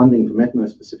removal of funding from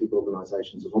ethno-specific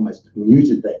organisations has almost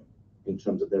muted them in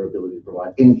terms of their ability to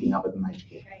provide anything other than aged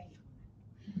care.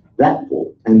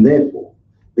 Therefore,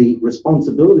 the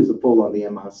responsibilities that fall on the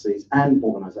MRCs and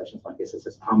organisations like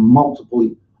SSS are much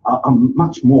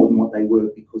more than what they were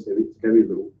because there is very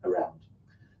little around.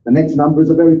 The next number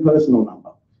is a very personal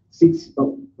number. 6,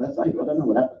 oh, that's 8, I don't know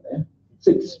what happened there.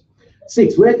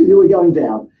 6, where are we going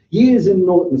down? Years in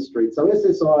Norton Street. So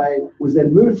SSI was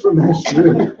then moved from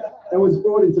Ashford and was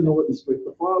brought into Norton Street.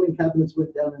 The filing cabinets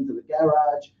went down into the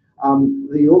garage.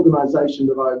 The organisation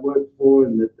that I worked for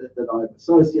and that I've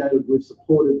associated with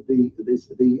supported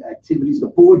the activities. The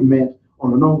board met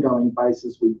on an ongoing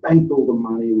basis. We banked all the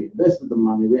money, we invested the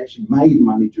money, we actually made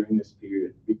money during this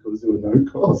period because there were no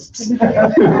costs. It's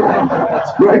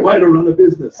a great way to run a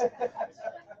business.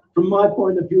 From my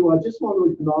point of view, I just want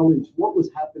to acknowledge what was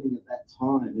happening at that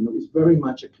time, and it was very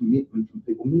much a commitment from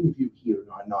people. Many of you here, and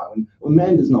I know, and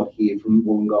Amanda's not here from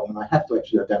Wollongong, and I have to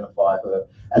actually identify her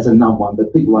as another one,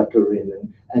 but people like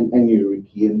Corinne and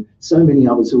Yuriki and so many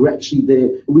others who were actually there.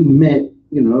 We met,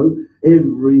 you know,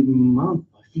 every month,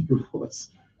 I think it was.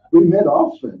 We met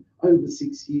often over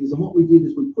 6 years, and what we did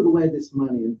is we put away this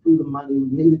money, and through the money we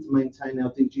needed to maintain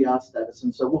our DGR status,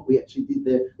 and so what we actually did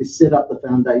there is set up the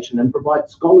foundation and provide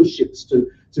scholarships to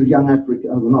young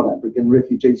African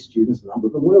refugee students. A number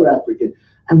of them were African,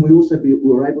 and we also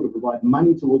were able to provide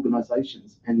money to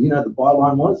organisations, and you know the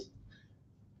byline was,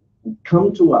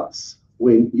 come to us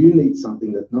when you need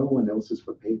something that no one else is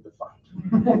prepared to fund.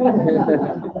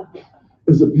 It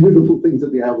was a beautiful thing to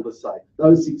be able to say.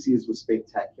 Those 6 years were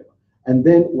spectacular. And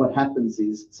then what happens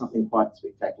is something quite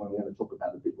spectacular. I'm going to talk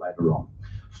about it a bit later on.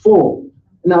 4.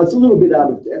 Now, it's a little bit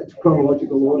out of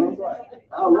chronological order.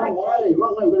 Oh, wrong way.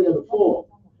 We're going to go to 4. All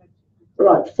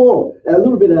right, 4. A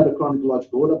little bit out of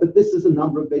chronological order, but this is a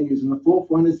number of venues, and the 4th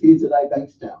one is here today,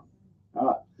 Bankstown. All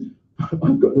right.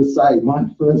 I've got to say, my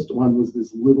first one was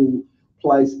this little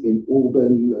place in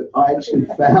Auburn that I actually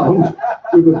found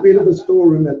with a bit of a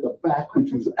storeroom at the back,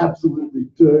 which was absolutely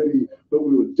dirty, but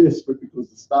we were desperate because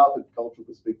the staff at Cultural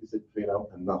Perspective said,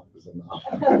 enough is enough.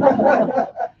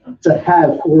 To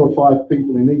have 4 or 5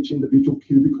 people in each individual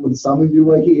cubicle, and some of you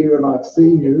are here and I've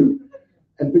seen you,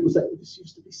 and people say, this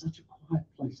used to be such a quiet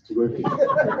place to work in.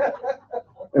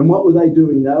 And what were they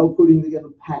doing? They were putting together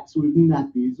packs with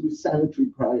nappies, with sanitary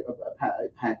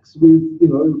packs, with, you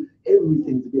know,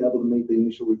 everything to be able to meet the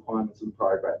initial requirements of the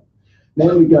program.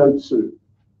 Then we go to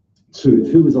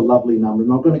 2 is a lovely number,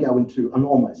 and I'm going to go into, I'm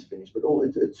almost finished, but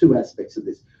 2 aspects of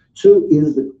this. 2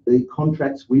 is the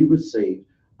contracts we received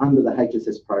under the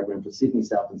HSS program for Sydney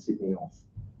South and Sydney North.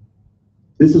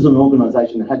 This is an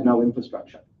organisation that had no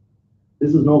infrastructure.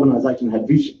 This is an organisation that had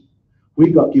vision. We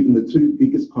got given the 2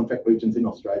 biggest contract regions in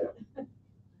Australia.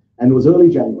 And it was early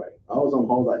January. I was on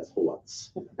holidays for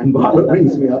once. And Violet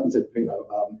rings me up and said, Pino,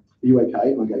 are you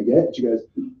okay? And I go, yeah. She goes,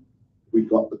 we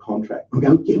got the contract. I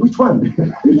go, yeah, which one?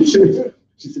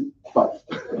 she said, both.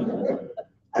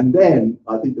 And then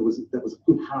I think there was a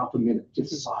good half a minute,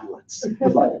 just silence. It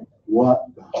was like, what?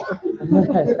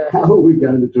 How are we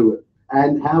going to do it?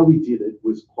 And how we did it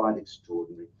was quite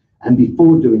extraordinary. And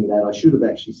before doing that, I should have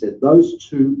actually said those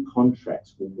two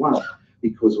contracts were won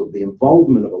because of the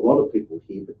involvement of a lot of people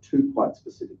here, but two quite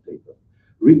specific people.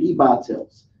 Ricky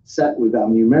Bartels sat with our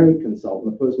numeric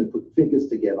consultant, the person who put the figures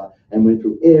together, and went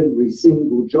through every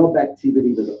single job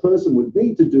activity that a person would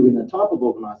need to do in a type of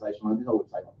organisation like this. I would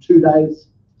say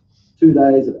 2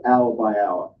 days of hour by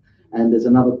hour. And there's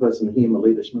another person here,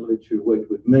 Melita Schmilich, who worked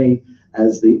with me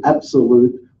as the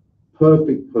absolute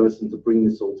perfect person to bring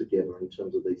this all together in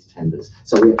terms of these tenders.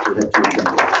 So we actually had two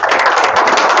examples.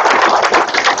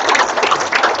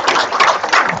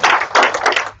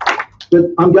 But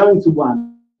I'm going to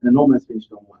one, and almost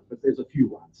finished on one, but there's a few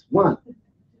ones. One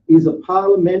is a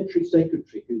parliamentary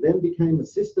secretary who then became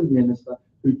assistant minister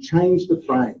who changed the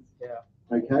frame. Yeah.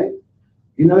 Okay?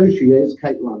 You know who she is,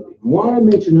 Kate Lundy. Why I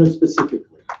mention her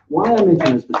specifically? Why I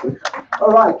mentioned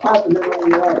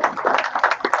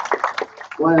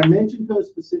her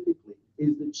specifically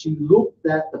is that she looked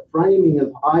at the framing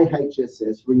of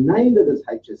IHSS, renamed it as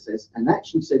HSS, and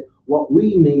actually said what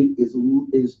we need is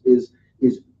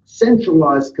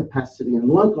centralized capacity and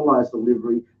localized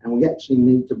delivery, and we actually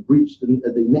need to bridge the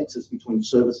nexus between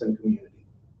service and community.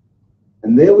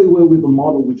 And there we were with a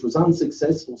model which was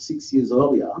unsuccessful 6 years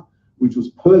earlier, which was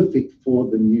perfect for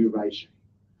the new regime.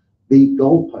 The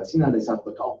goalposts, you know, they say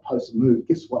the goalposts moved.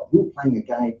 Guess what? We were playing a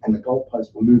game and the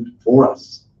goalposts were moved for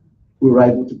us. We were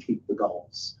able to keep the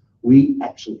goals. We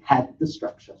actually had the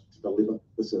structure to deliver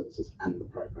the services and the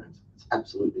programs. It's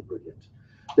absolutely brilliant.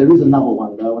 There is another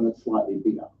one though, and it's slightly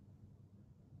bigger.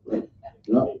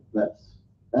 No,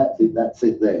 that's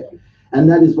it there. And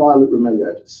that is Violet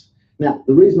Romeliotis. Now,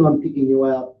 the reason I'm picking you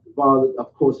out, Violet,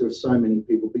 of course, there are so many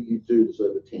people, but you do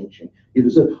deserve attention. You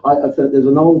deserve. I thought there's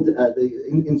an old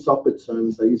in soccer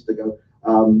terms. They used to go.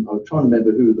 I was trying to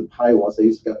remember who the pay was. They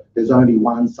used to go. There's only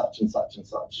one such and such and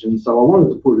such. And so I wanted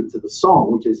to put it to the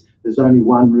song, which is there's only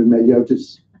one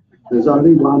Romeliotis. There's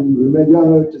only one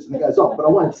Romeliotis, and it goes on. But I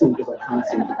won't sing because I can't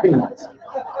sing the peanuts.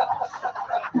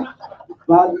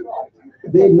 But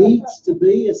there needs to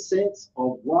be a sense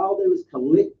of while there is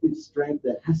collective strength,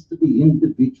 there has to be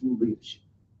individual leadership.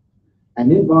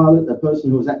 And in Violet, the person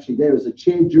who was actually there as a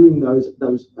chair during those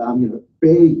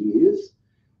bare years,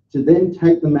 to then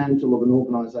take the mantle of an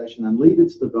organisation and lead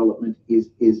its development is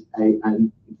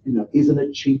an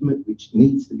achievement which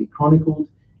needs to be chronicled,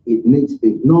 it needs to be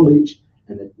acknowledged,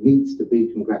 and it needs to be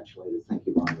congratulated. Thank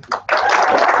you, Violet.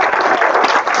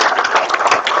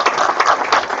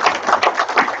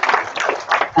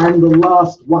 And the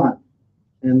last one,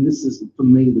 and this is for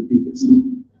me the biggest.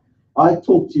 I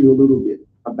talked to you a little bit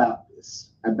about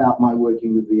this, about my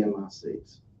working with the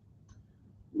MRCs.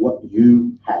 What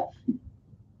you have,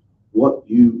 what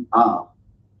you are,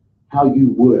 how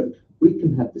you work. We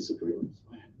can have disagreements.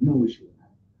 I have no issue with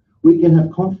that. We can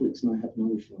have conflicts, and I have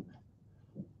no issue with that.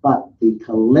 But the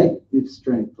collective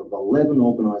strength of 11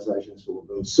 organisations who are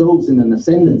themselves in an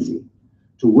ascendancy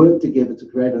to work together to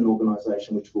create an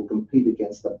organisation which will compete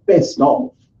against the best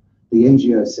of the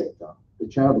NGO sector, the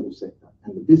charitable sector,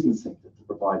 and the business sector to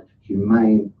provide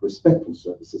humane, respectful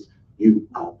services. You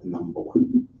are the number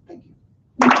one. Thank you.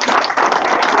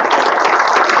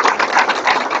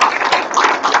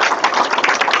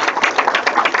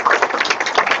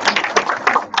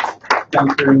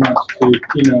 Thanks very much to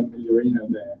Pino Migliorino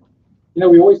there. You know,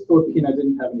 we always thought Pino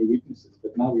didn't have any weaknesses,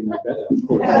 but now we know better, of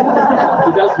course. He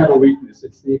does have a weakness.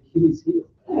 It's the Achilles heel.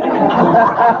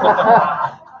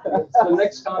 So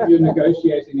next time you're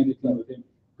negotiating anything with him,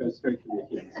 go straight to the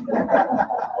Achilles.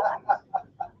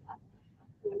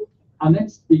 Our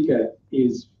next speaker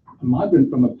is a migrant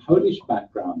from a Polish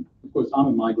background. Of course, I'm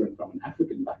a migrant from an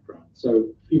African background. So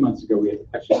a few months ago, we had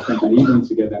actually spent an evening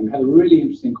together and we had a really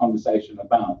interesting conversation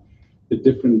about the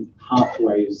different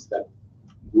pathways that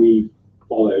we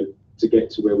followed to get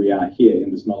to where we are here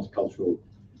in this multicultural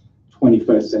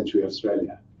 21st century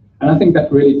Australia. And I think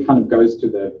that really kind of goes to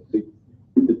the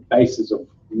basis of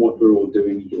what we're all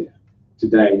doing here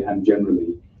today and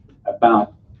generally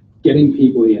about getting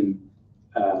people in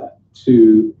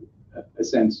to a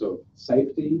sense of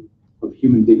safety, of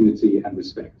human dignity and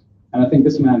respect. And I think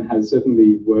this man has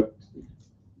certainly worked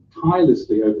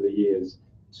tirelessly over the years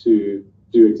to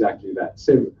do exactly that.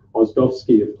 Sev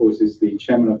Ozdowski, of course, is the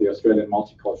chairman of the Australian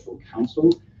Multicultural Council.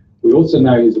 We also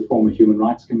know he's a former Human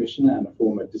Rights Commissioner and a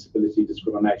former Disability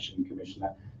Discrimination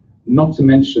Commissioner. not to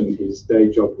mention his day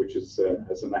job, which is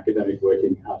as an academic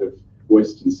working out of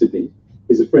Western Sydney.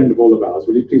 He's a friend of all of ours.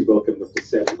 Will you please welcome Dr.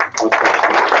 Seth?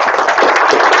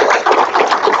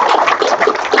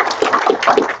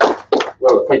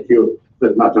 Well, thank you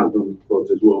very much, Anton, for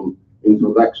this warm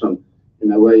introduction.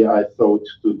 In a way, I thought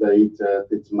today that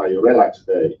it's my relaxed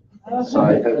day, so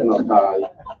I have no time.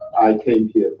 I came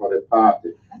here for a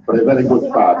party, for a very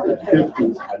good party,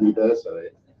 50th anniversary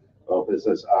of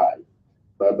SSI.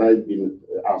 But I've been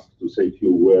asked to say a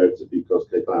few words because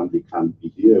Ketlandi can't be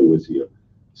here with you.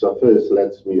 So first,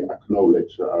 let me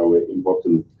acknowledge our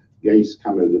important guest,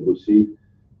 Kamel Debussy,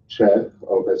 Chair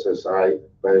of SSI,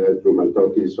 Violet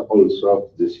Rumeltok is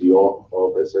also the CEO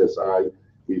of SSI.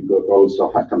 We've got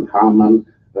also Hakan Harman,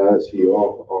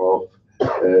 CEO of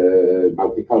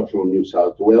Multicultural New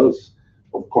South Wales.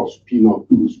 Of course, Pino,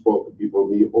 who spoke before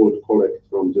me, old colleague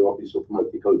from the Office of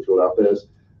Multicultural Affairs,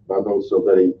 but also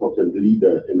very important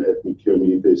leader in ethnic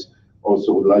communities.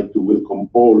 Also would like to welcome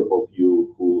all of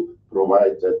you who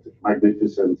provide that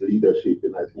magnificent leadership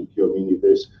in ethnic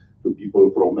communities, to people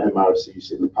from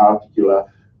MRCs in particular,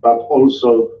 but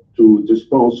also to the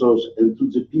sponsors and to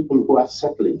the people who are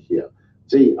settling here.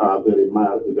 They are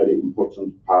very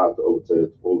important part of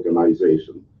the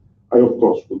organization. I, of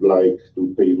course, would like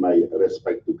to pay my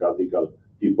respect to Gadigal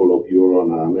people of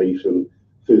Eora Nation,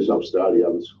 first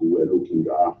Australians who were looking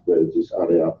after this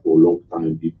area for a long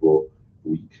time before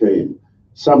we came.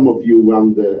 Some of you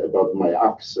wonder about my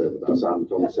accent. As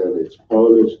Anton said, it's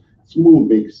Polish. It's more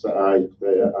mixed. I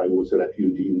was a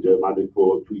refugee in Germany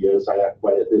for 2 years. I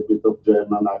acquired a bit of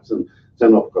German accent.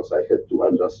 Then, of course, I had to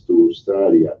adjust to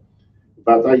Australia.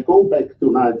 But I go back to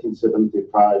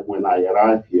 1975 when I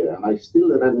arrived here, and I still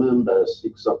remember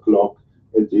 6 o'clock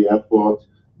at the airport,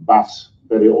 bus,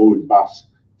 very old bus,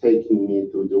 taking me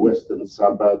to the western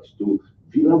suburbs to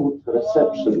Villawood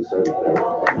Reception Centre.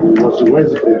 It was a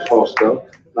Westbridge hostel.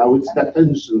 Now it's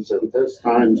detention centres.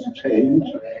 Times change.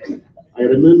 I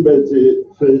remember the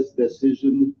first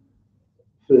decision,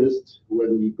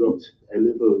 when we got a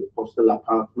little hostel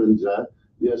apartment there.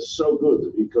 We are so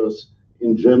good because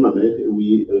in Germany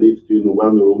we lived in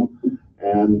one room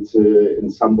and in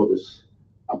somebody's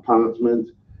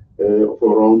apartment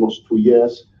for almost 2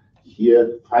 years.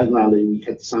 Here, finally, we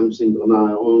had something on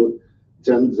our own.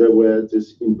 Then there were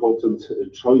these important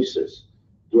choices.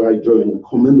 Do I join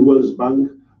Commonwealth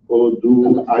Bank or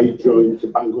do I join the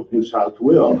Bank of New South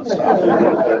Wales?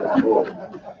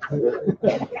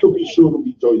 To be sure,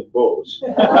 we joined both.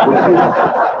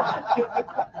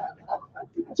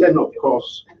 Then, of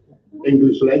course,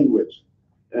 English language.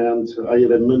 And I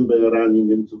remember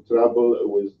running into trouble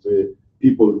with the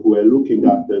people who were looking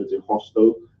after the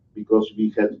hostel, because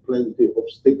we had plenty of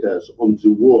stickers on the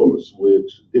walls with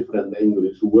different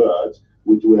English words,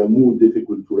 which were more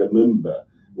difficult to remember.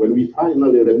 When we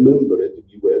finally remembered it,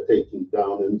 we were taken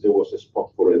down and there was a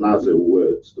spot for another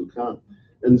words to come.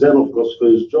 And then, of course,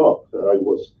 first job. I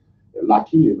was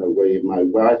lucky in a way. My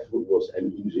wife was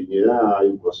an engineer.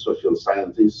 I was social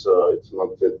scientist, so it's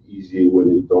not that easy when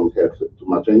you don't have too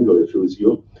much English with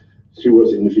you. She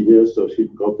was an engineer, so she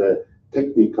got a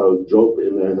technical job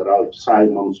in Ralph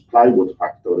Simon's plywood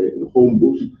factory in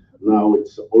Homebush. Now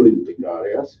it's Olympic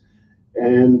areas.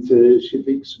 And she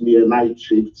fixed me a night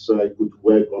shift so I could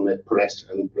work on a press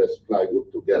and press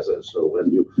plywood together. So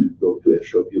when you go to a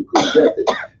shop, you could get it.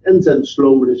 And then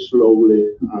slowly,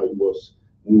 I was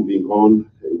moving on.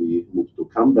 We moved to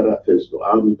Canberra, first to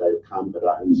Armidale,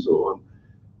 Canberra, and so on.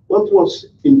 What was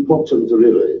important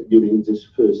really during this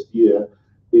first year,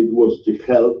 it was the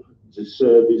help, the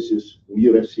services we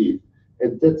received.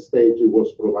 At that stage, it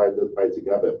was provided by the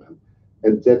government.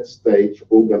 At that stage,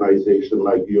 organization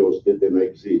like yours didn't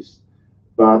exist.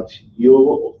 But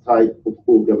your type of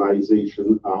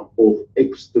organization are of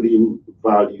extreme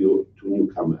value to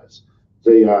newcomers.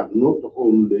 They are not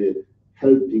only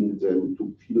helping them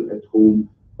to feel at home,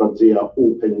 but they are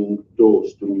opening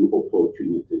doors to new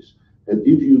opportunities. And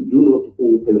if you do not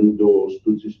open doors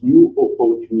to these new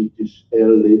opportunities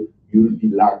early, you'll be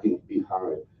lagging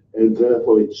behind. And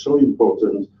therefore, it's so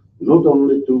important not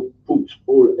only to put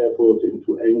all effort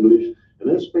into English,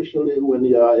 and especially when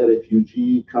you are a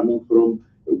refugee coming from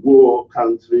a war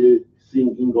country,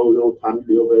 thinking of your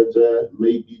family over there,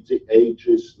 maybe the age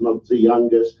is not the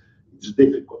youngest, it's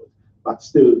difficult, but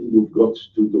still you've got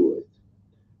to do it.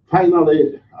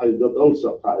 Finally, I've got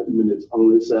also 5 minutes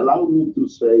only, so allow me to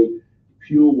say a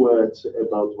few words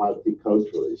about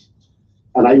multiculturalism.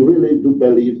 And I really do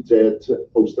believe that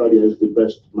Australia is the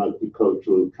best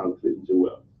multicultural country in the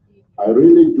world. I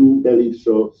really do believe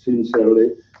so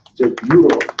sincerely that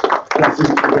Europe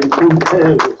doesn't even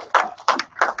compare with us.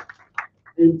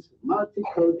 And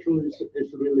multiculturalism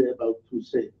is really about two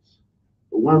things.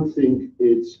 One thing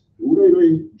is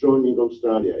really joining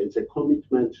Australia. It's a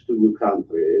commitment to new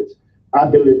country. It's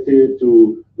ability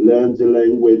to learn the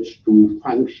language, to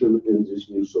function in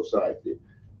this new society.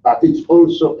 But it's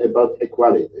also about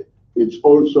equality. It's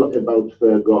also about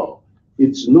fair go.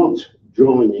 It's not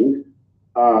joining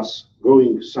us,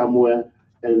 going somewhere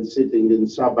and sitting in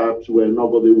suburbs where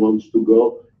nobody wants to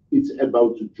go. It's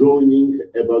about joining,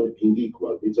 about being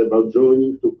equal. It's about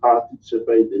joining to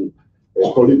participate in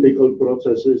political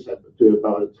processes,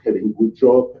 about having a good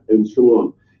job, and so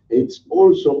on. It's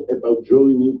also about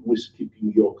joining with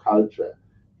keeping your culture.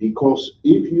 Because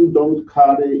if you don't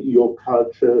carry your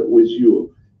culture with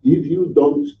you, if you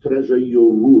don't treasure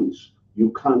your roots,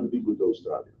 you can't be good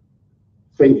Australian.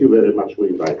 Thank you very much for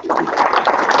inviting me.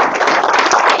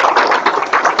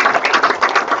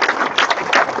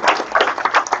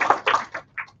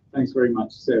 Thanks very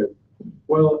much, Sir.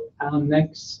 Well, our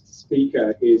next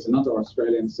speaker is another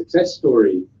Australian success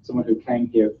story, someone who came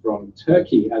here from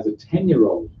Turkey as a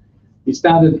 10-year-old. He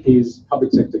started his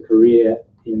public sector career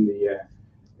in the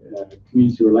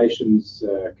Community Relations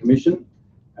Commission,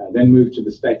 then moved to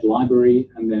the State Library,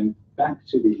 and then back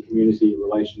to the Community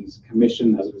Relations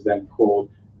Commission, as it was then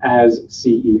called, as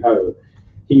CEO.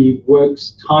 He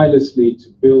works tirelessly to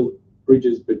build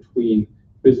bridges between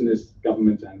business,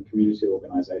 government, and community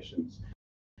organisations.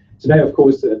 Today, of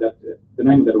course, the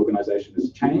name of that organisation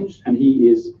has changed, and he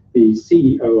is the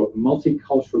CEO of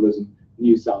Multiculturalism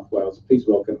New South Wales. Please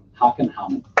welcome Hakan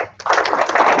Harmon.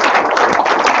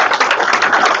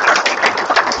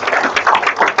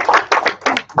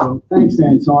 Well, thanks,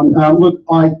 Anton. Look,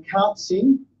 I can't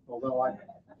sing, although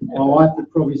my wife would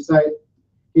probably say,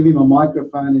 give him a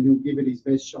microphone and he'll give it his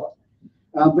best shot.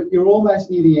 But you're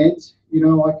almost near the end. You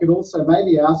know, I could also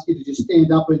maybe ask you to just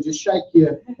stand up and just shake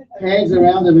your hands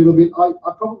around a little bit.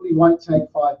 I probably won't take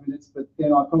 5 minutes, but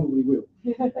then I probably will,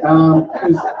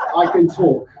 because I can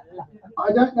talk.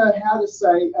 I don't know how to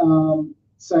say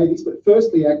this, but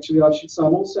firstly, actually, I should say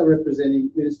I'm also representing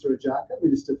Minister Ajaka,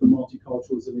 Minister for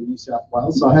Multiculturalism in New South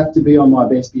Wales, so I have to be on my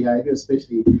best behaviour,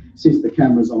 especially since the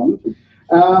camera's on.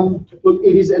 Look,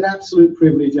 it is an absolute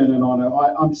privilege and an honour.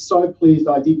 I'm so pleased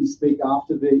I didn't speak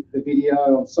after the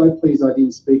video. I'm so pleased I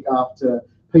didn't speak after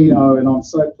Pino, and I'm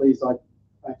so pleased I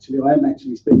am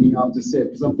actually speaking after Seb,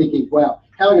 because I'm thinking, wow,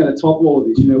 how am I going to top all of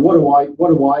this? You know, what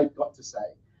do I got to say?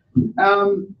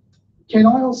 Can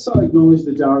I also acknowledge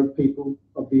the Darug people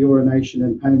of the Eora Nation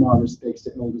and pay my respects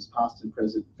to elders past and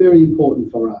present? Very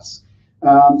important for us.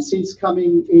 Since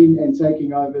coming in and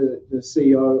taking over the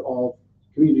CEO of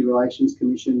Community Relations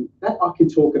Commission, that I can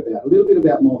talk about, a little bit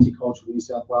about multicultural New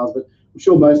South Wales, but I'm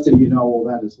sure most of you know all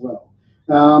that as well.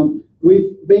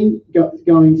 We've been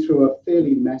going through a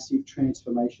fairly massive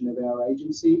transformation of our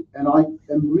agency, and I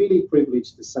am really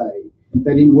privileged to say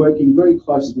that in working very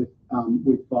closely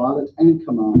with Violet and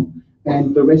Kamal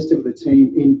and the rest of the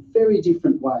team in very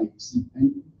different ways,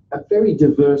 and a very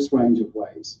diverse range of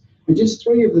ways. And just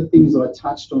three of the things I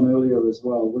touched on earlier as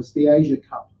well was the Asia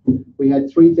Cup. We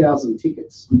had 3,000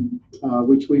 tickets,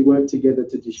 which we worked together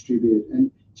to distribute.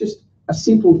 And just a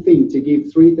simple thing to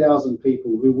give 3,000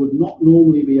 people who would not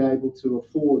normally be able to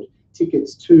afford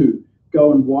tickets to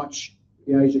go and watch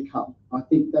the Asia Cup. I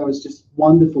think that was just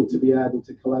wonderful to be able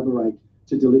to collaborate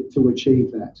to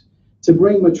achieve that. To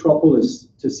bring Metropolis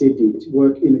to Sydney, to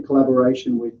work in a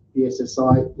collaboration with the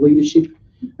SSI leadership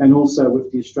and also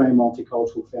with the Australian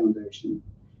Multicultural Foundation.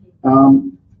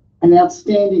 An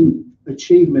outstanding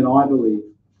achievement, I believe,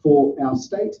 for our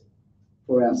state,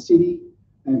 for our city,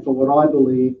 and for what I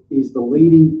believe is the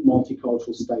leading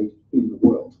multicultural state in the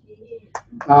world.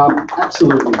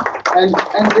 Absolutely. And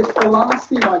the last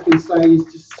thing I can say is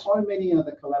just so many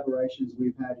other collaborations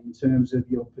we've had in terms of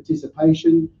your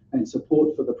participation and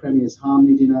support for the Premier's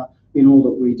Harmony Dinner in all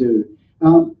that we do.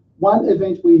 One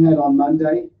event we had on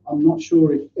Monday, I'm not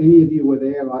sure if any of you were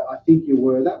there, I think you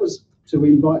were, that was to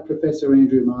invite Professor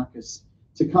Andrew Marcus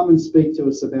to come and speak to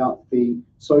us about the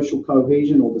social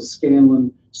cohesion, or the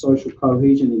Scanlon Social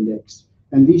Cohesion Index.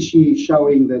 And this year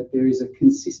showing that there is a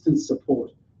consistent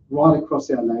support right across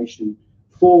our nation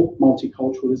for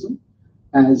multiculturalism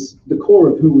as the core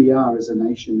of who we are as a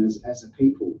nation, as a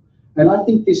people. And I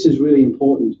think this is really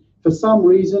important. For some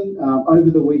reason, over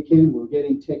the weekend, we're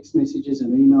getting text messages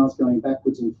and emails going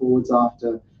backwards and forwards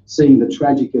after seeing the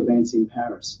tragic events in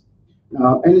Paris.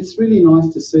 And it's really nice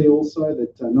to see also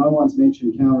that no one's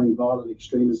mentioned countering violent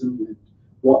extremism and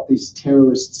what this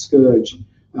terrorist scourge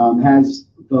has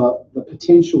the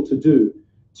potential to do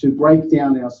to break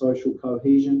down our social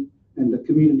cohesion and the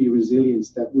community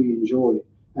resilience that we enjoy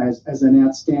as an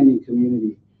outstanding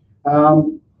community.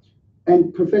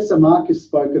 And Professor Marcus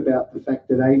spoke about the fact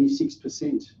that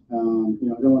 86%, I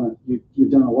don't want to,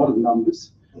 you've done a lot of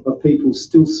numbers, but people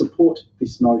still support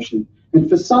this notion. And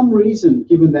for some reason,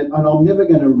 given that, and I'm never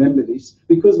going to remember this,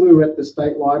 because we were at the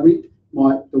State Library,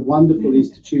 the wonderful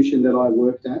institution that I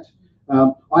worked at,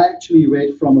 I actually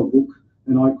read from a book,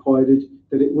 and I quoted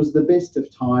that it was the best of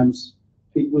times,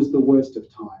 it was the worst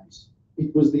of times.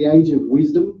 It was the age of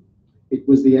wisdom, it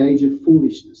was the age of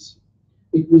foolishness.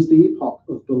 It was the epoch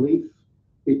of belief,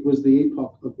 it was the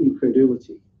epoch of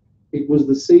incredulity. It was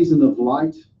the season of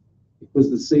light, it was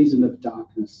the season of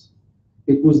darkness.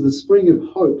 It was the spring of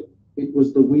hope, it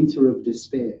was the winter of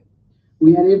despair.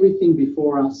 We had everything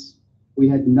before us, we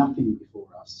had nothing before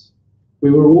us.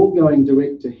 We were all going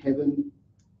direct to heaven,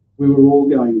 we were all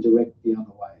going direct the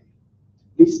other way.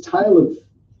 This tale of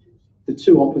the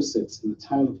two opposites and the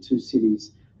tale of two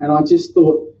cities, and I just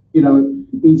thought,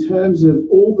 in terms of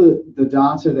all the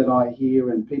data that I hear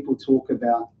and people talk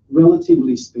about,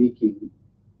 relatively speaking,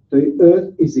 the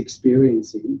Earth is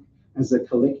experiencing, as a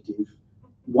collective,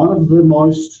 one of the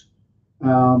most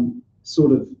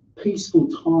sort of peaceful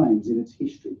times in its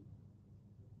history.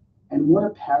 And what a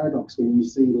paradox when you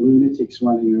see lunatics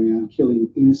running around killing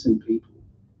innocent people,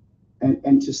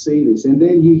 and to see this. And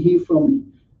then you hear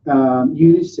from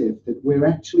UNICEF that we're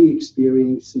actually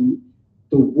experiencing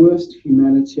the worst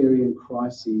humanitarian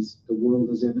crises the world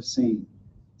has ever seen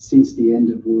since the end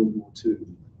of World War II.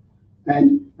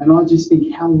 And I just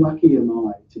think, how lucky am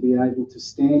I to be able to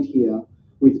stand here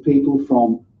with people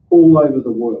from all over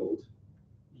the world,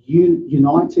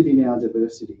 united in our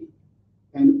diversity,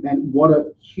 and what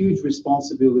a huge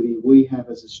responsibility we have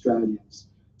as Australians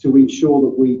to ensure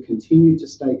that we continue to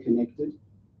stay connected,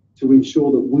 to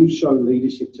ensure that we show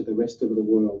leadership to the rest of the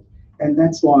world. And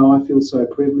that's why I feel so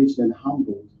privileged and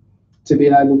humbled to be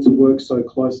able to work so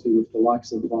closely with the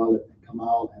likes of Violet and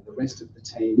Kamal and the rest of the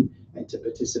team, and to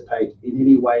participate in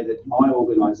any way that my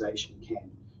organisation can.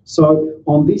 So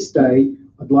on this day,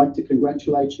 I'd like to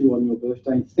congratulate you on your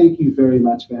birthday. Thank you very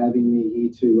much for having me here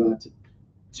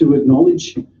to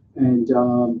acknowledge and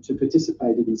to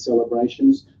participate in the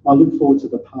celebrations. I look forward to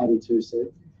the party too,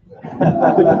 Seth.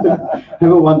 Have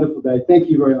a wonderful day. Thank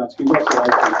you very much.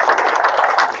 Congratulations.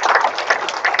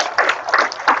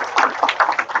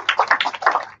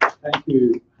 Thank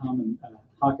you,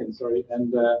 Harkin, sorry.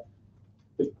 And the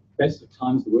best of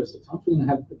times, the worst of times. We're going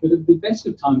to have a bit of the best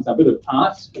of times, a bit of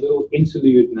art, a little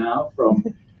interlude now from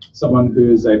someone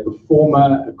who is a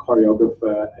performer, a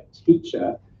choreographer, a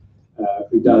teacher,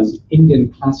 who does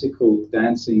Indian classical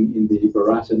dancing in the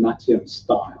Bharatanatyam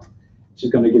style.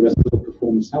 She's going to give us a little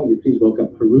performance now. Will you please welcome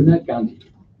Haruna Gandhi.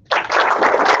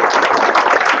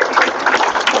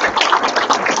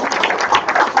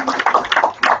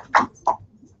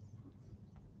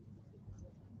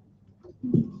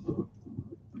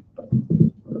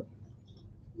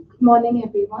 Good morning,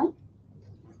 everyone.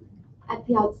 At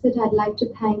the outset, I'd like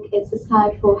to thank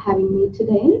SSI for having me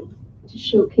today to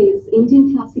showcase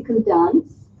Indian classical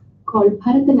dance called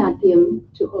Bharatanatyam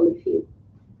to all of you.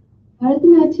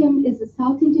 Bharatanatyam is a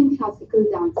South Indian classical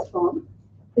dance form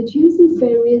that uses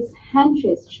various hand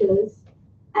gestures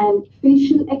and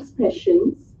facial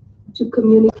expressions to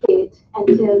communicate and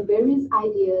tell various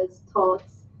ideas,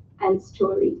 thoughts, and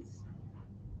stories.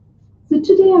 So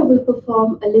today I will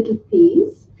perform a little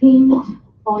piece themed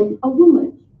on a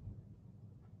woman.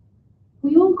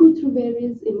 We all go through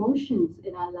various emotions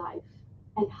in our life,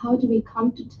 and how do we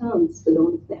come to terms with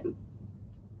all of them?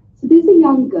 So there's a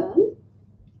young girl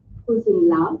who's in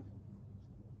love.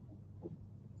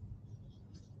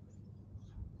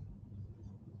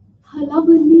 Her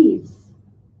lover leaves,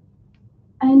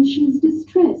 and she's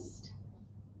distressed,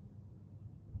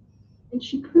 and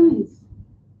she cries.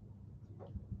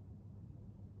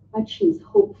 But she's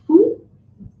hopeful,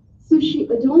 so she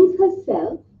adorns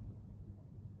herself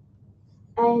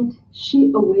and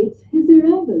she awaits his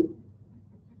arrival.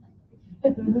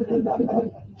 But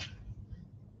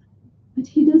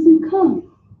he doesn't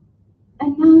come,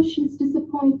 and now she's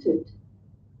disappointed.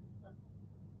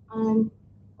 I'm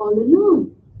all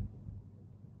alone.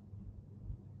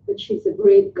 But she's a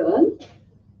brave girl,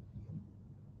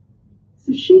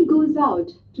 so she goes out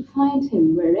to find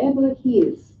him wherever he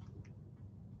is.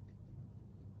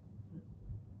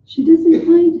 She doesn't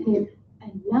find him,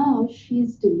 and now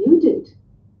she's deluded.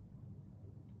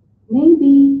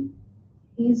 Maybe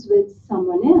he's with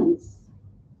someone else.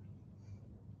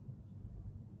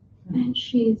 And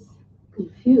she's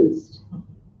confused.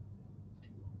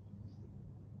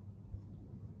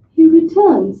 He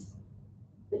returns,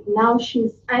 but now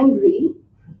she's angry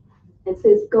and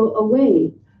says, "Go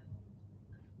away.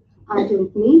 I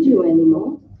don't need you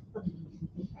anymore."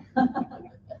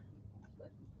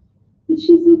 But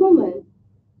she's a woman,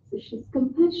 so she's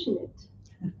compassionate.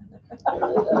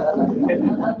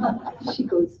 She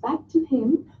goes back to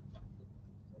him,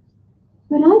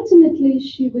 but ultimately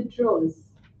she withdraws.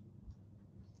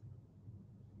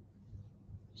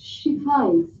 She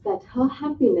finds that her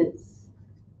happiness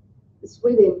is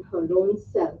within her own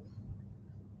self.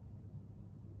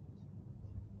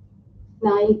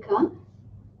 Naika.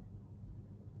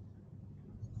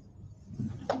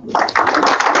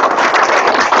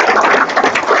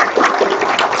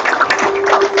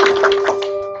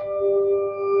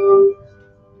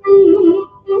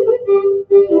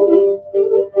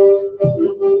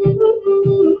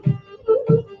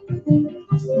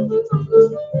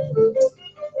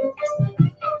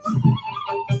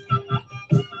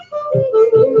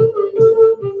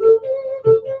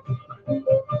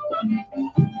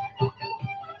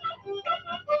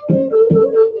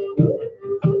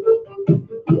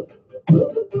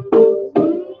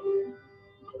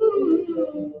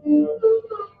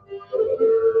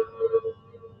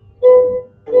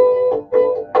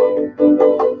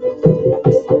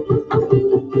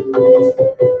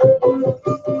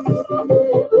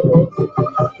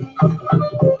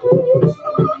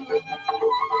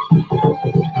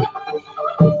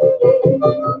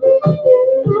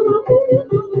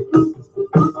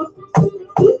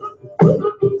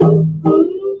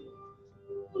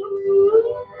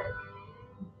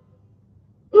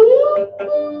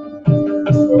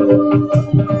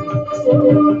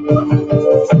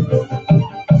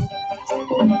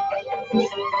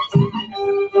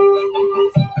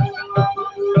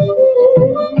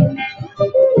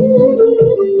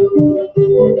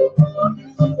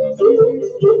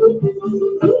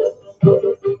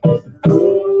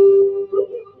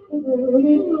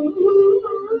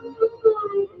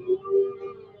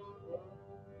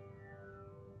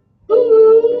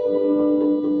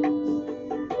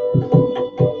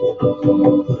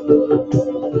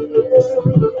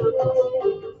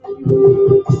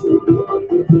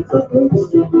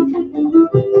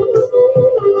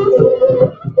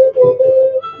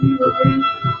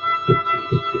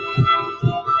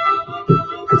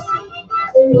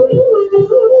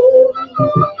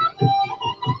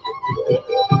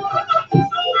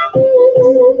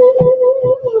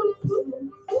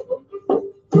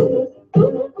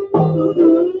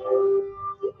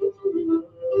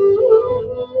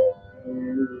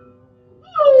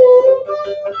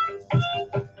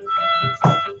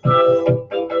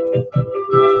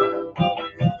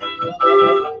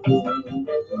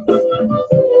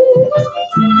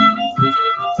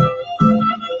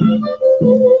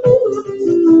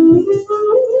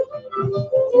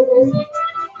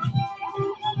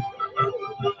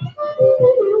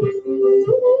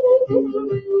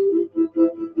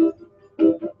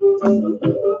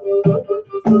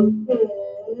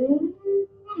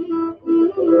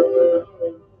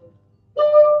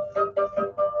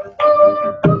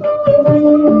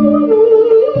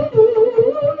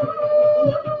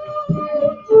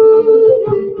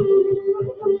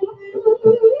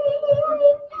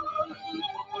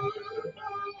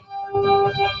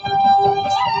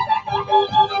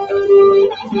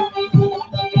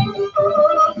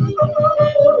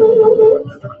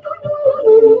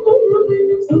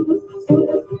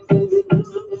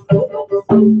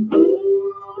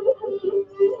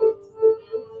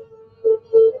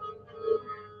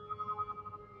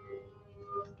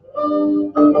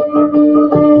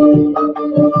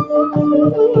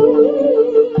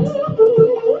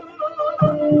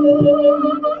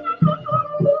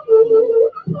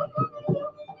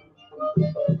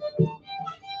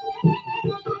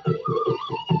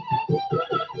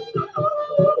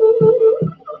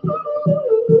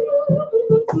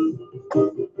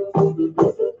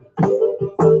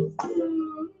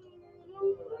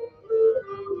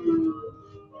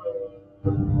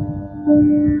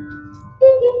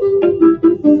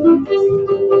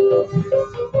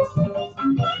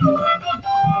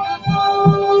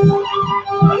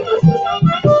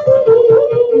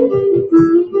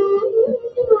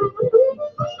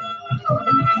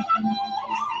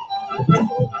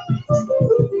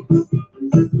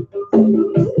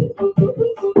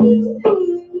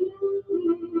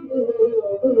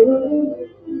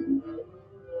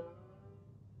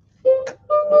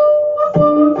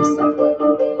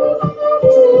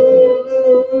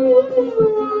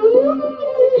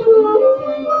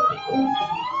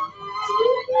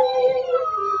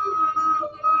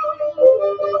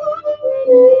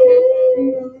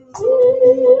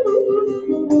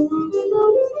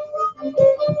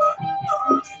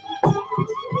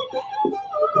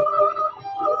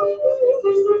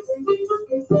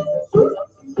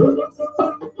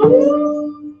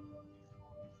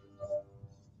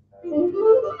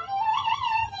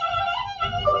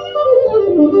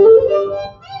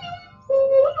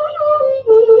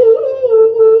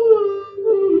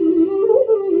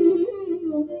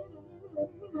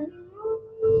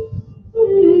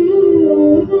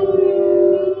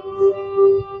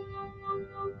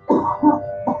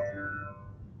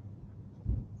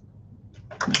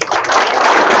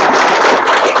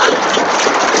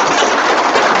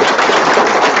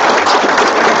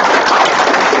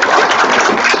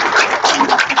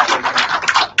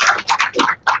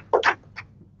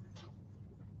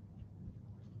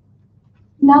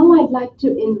 Now I'd like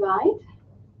to invite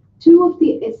two of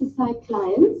the SSI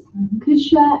clients,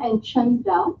 Krisha and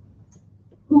Chandra,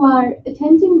 who are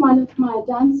attending one of my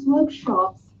dance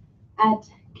workshops at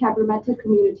Cabramatta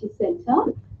Community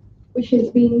Center, which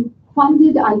has been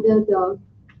funded under the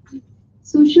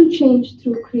Social Change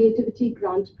Through Creativity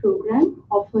Grant Program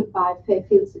offered by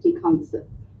Fairfield City Council.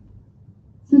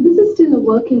 So this is still a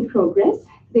work in progress.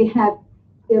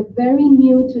 They're very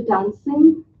new to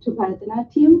dancing, to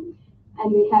Bharatanatyam,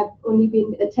 and they have only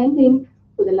been attending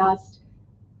for the last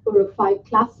 4 or 5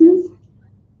 classes.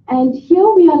 And here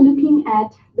we are looking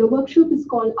at, the workshop is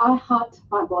called I Heart,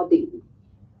 My Body,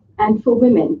 and for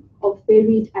women of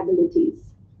varied abilities.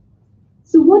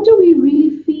 So what do we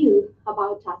really feel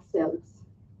about ourselves?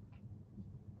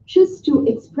 Just to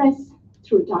express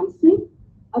through dancing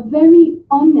a very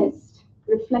honest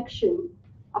reflection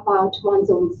about one's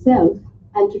own self,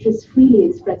 and to just freely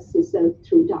express yourself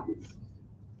through dance.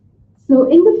 So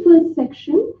in the first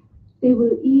section, they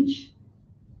will each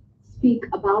speak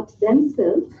about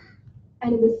themselves,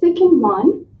 and in the second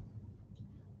one,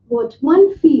 what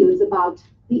one feels about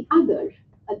the other,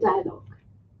 a dialogue.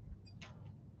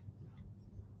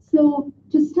 So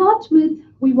to start with,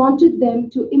 we wanted them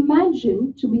to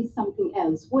imagine to be something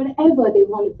else, whatever they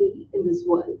want to be in this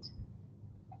world.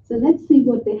 So let's see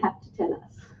what they have to tell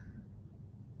us.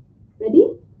 Ready?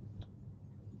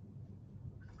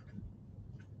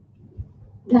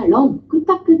 Dalom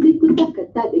kutaka di kutaka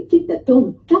tadi kita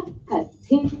tom taka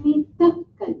timmi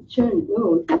taka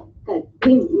jono taka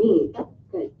timmi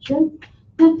taka jono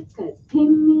taka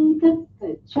timmi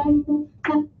taka jono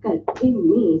taka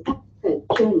timmi taka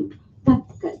jono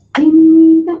taka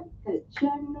timmi taka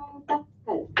jono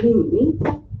taka timmi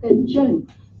taka jono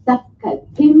taka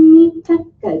timmi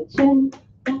taka jono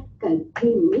taka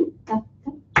timmi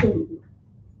taka jono.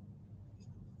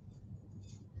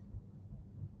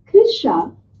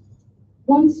 Krisha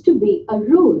wants to be a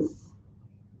rose.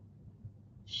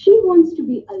 She wants to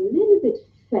be a little bit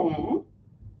fair,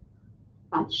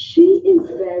 but she is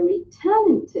very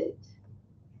talented.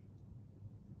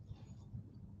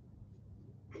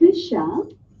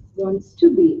 Krisha wants to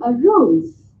be a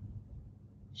rose.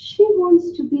 She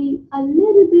wants to be a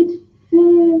little bit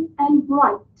fair and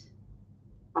bright,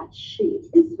 but she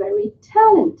is very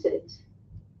talented.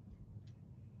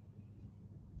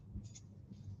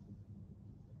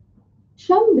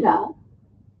 Chandra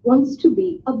wants to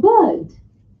be a bird.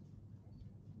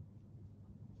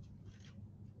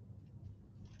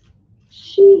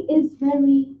 She is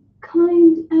very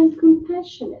kind and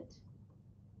compassionate.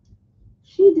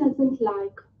 She doesn't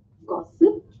like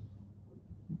gossip,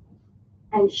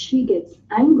 and she gets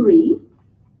angry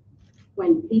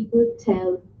when people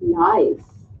tell lies.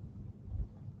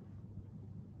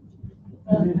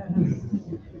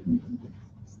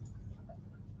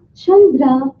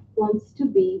 Chandra wants to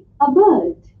be a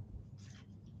bird.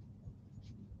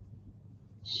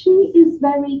 She is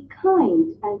very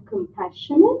kind and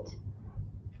compassionate.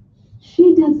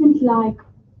 She doesn't like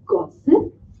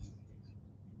gossip,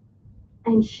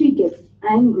 and she gets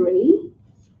angry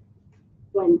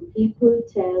when people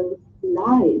tell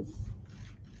lies.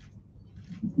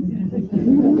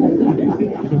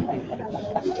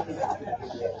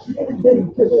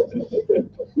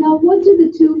 Now, what do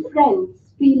the two friends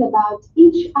feel about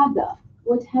each other?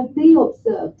 What have they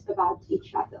observed about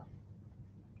each other?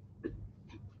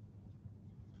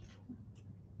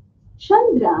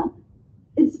 Chandra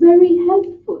is very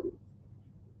helpful.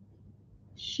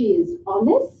 She is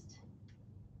honest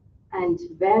and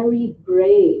very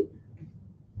brave.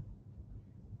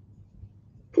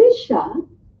 Krisha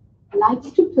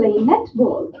likes to play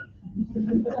netball.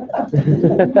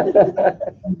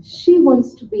 She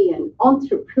wants to be an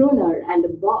entrepreneur and a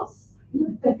boss.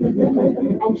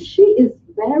 And she is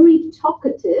very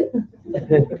talkative,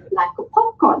 like a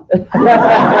popcorn.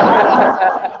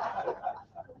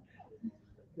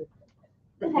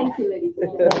 Thank you, ladies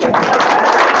and gentlemen.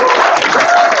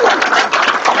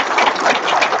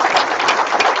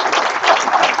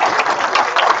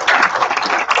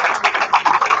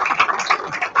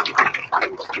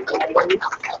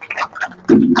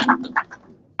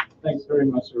 Thanks very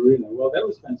much, Aruna. Well, that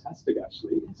was fantastic,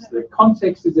 actually. The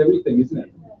context is everything, isn't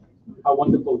it? How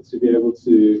wonderful to be able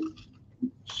to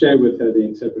share with her the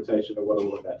interpretation of what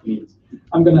all of that means.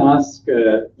 I'm going to ask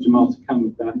Jamal to come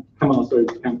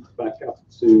back up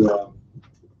to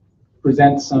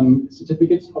present some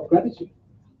certificates of gratitude.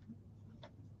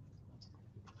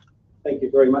 Thank you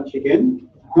very much again.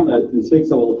 I didn't speak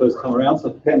so well the first time around, so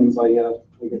it depends. I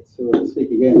get to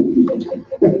speak again.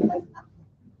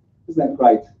 Isn't that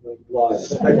great? Live.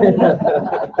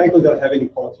 Thankfully, don't have any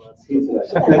politics here today.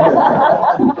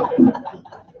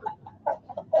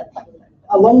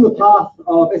 Along the path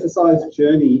of SSI's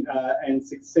journey and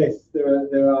success,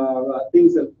 there are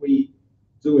things that we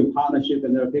do in partnership,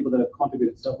 and there are people that have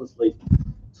contributed selflessly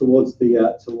towards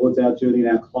our journey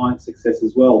and our client success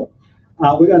as well.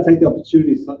 We're going to take the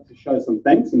opportunity to show some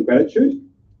thanks and gratitude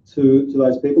to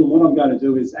those people. And what I'm going to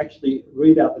do is actually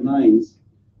read out the names.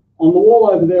 On the wall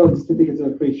over there are the certificates of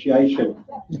appreciation.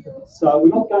 So we're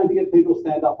not going to get people to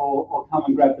stand up or come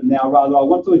and grab them now. Rather, I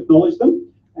want to acknowledge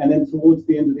them, and then towards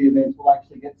the end of the event, we'll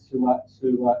actually get to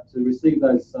receive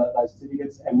those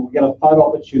certificates, and we'll get a photo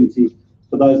opportunity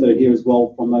for those that are here as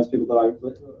well from those people that I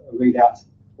read out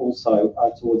also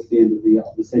towards the end of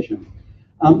the session.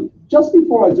 Just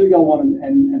before I do go on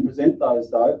and present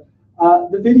those though,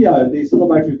 the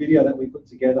celebratory video that we put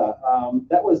together,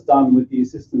 that was done with the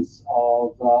assistance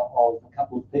of a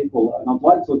couple of people, and I'd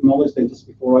like to acknowledge them just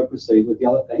before I proceed with the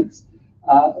other thanks.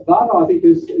 Varna, I think,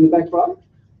 is in the back row.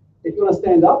 If you want to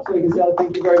stand up so we can say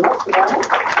thank you very much to Varna.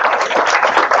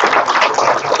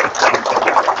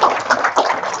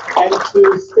 And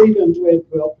to Stephen, who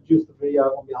helped produce the video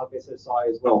on behalf of SSI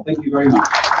as well. Thank you very much.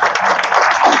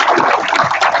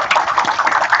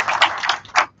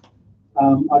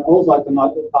 I'd also like to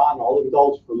note that Varna, I'll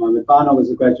indulge for a moment, Varna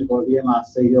was a graduate of the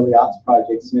MRC Early Arts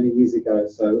Projects many years ago.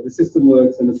 So the system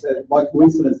works, and it's by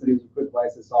coincidence that he was recruited by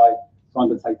SSI to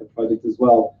undertake the project as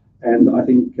well. And I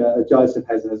think Joseph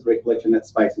has recollection in that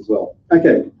space as well.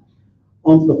 Okay,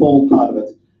 on to the formal part of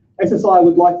it. SSI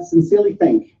would like to sincerely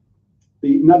thank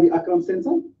the Nabi Akram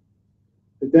Centre,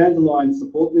 the Dandelion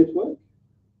Support Network,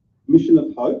 Mission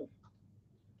of Hope,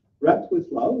 Wrapped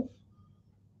with Love,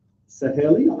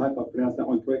 Saheli, I hope I pronounced that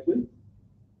one correctly,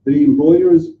 the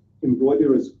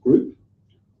Embroiderers Group,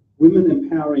 Women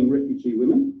Empowering Refugee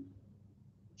Women,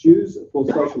 Jews for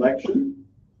Social Action,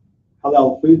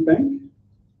 Halal Food Bank,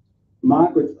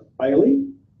 Margaret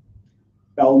Bailey,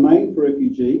 Balmain for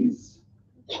Refugees,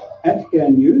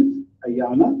 Afghan Youth,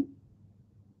 Ayana,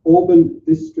 Auburn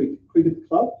District Cricket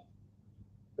Club,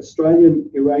 Australian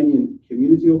Iranian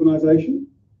Community Organisation,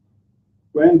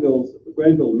 Granville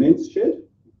Men's Shed,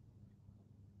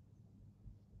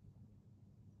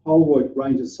 Holroyd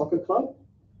Rangers Soccer Club,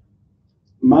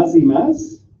 Muzzy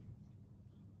Maz,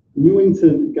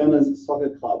 Newington Gunners Soccer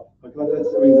Club. A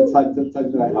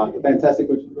fantastic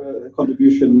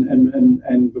contribution,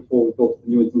 and before we talk to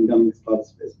the Newington Gunners Club,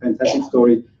 it's a fantastic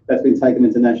story that's been taken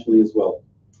internationally as well.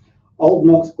 Old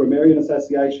Knox Grammarian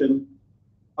Association,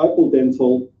 Opal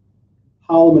Dental,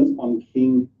 Parliament on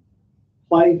King,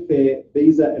 Playfair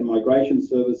Visa and Migration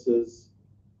Services,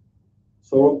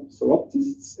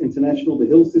 Soroptists International, the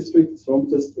Hills District,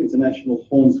 Soroptists International,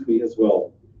 Hornsby as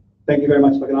well. Thank you very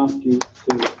much. If I can ask you to...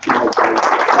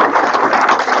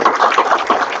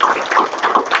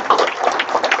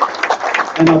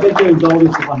 And I beg your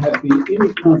indulgence if I have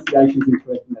any pronunciations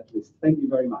incorrect in that list. Thank you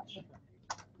very much.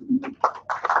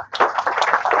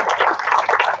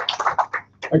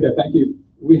 Okay, thank you.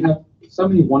 We have so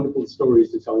many wonderful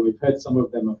stories to tell. We've heard some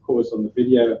of them, of course, on the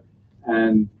video,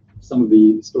 and some of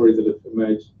the stories that have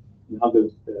emerged in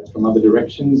from other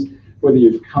directions. Whether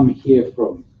you've come here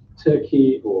from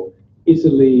Turkey or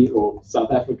Italy or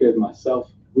South Africa,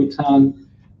 myself, Bhutan,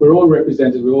 we're all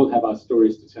represented. We all have our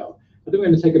stories to tell. I think we're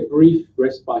going to take a brief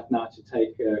respite now to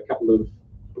take a couple of.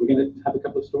 We're going to have a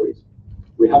couple of stories.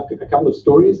 We have a couple of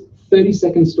stories,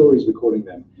 30-second stories, recording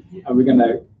them, and we're going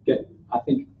to get, I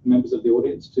think, members of the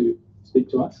audience to speak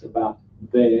to us about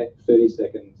their 30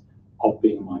 seconds of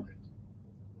being a migrant.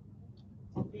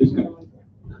 Who's going to?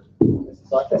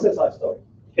 SSI story.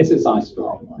 SSI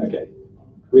story. Okay.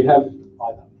 We have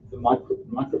the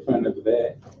microphone over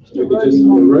there. We could just, the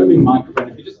roving microphone.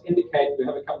 If you just indicate, we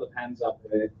have a couple of hands up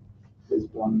there. There's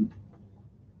one.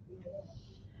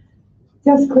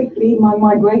 Just quickly, my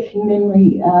migration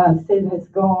memory set has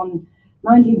gone.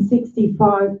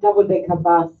 1965 double-decker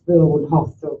bus filled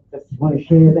hostel. Just want to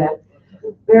share that.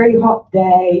 Very hot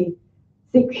day,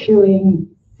 6 shilling,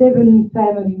 7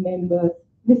 family members.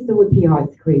 Mr. Whippy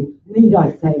ice cream. Need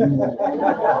I say more?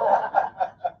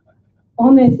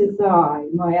 On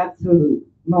SSI, my absolute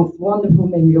most wonderful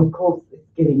memory, of course, is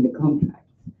getting the contract.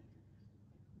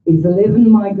 Is 11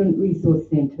 migrant resource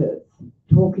centres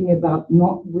talking about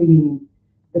not winning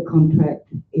the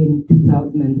contract in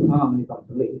 2005, I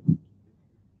believe.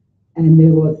 And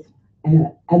there was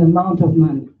an amount of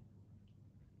money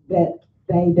that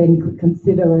they then could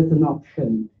consider as an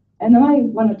option. And I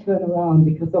want to turn around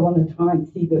because I want to try and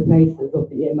see the faces of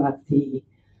the MRC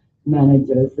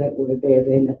managers that were there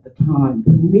then at the time.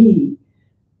 For me,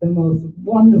 the most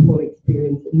wonderful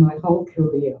experience in my whole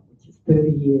career, which is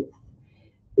 30 years,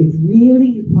 is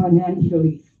really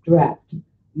financially strapped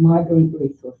migrant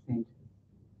resource centers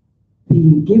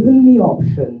being given the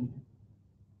option,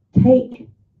 take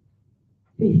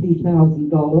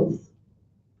 $50,000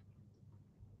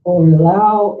 or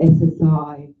allow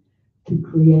SSI to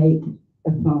create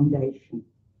a foundation.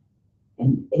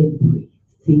 And every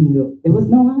single, there was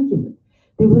no argument,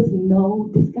 there was no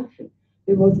discussion,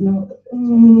 there was no,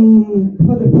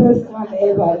 for the first time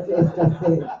ever, as Esther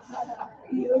said.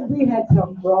 We had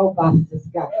some robust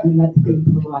discussion, that's been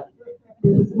polite.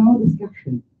 There was no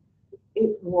discussion.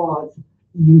 It was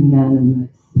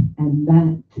unanimous, and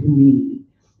that to me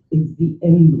is the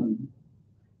emblem.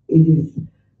 It is,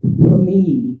 for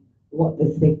me, what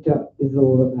the sector is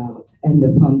all about. And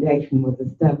the foundation was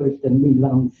established and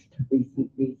relaunched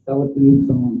recently, so it lives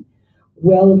on.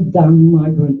 Well done,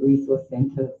 Migrant Resource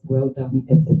Centres. Well done,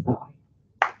 SSI.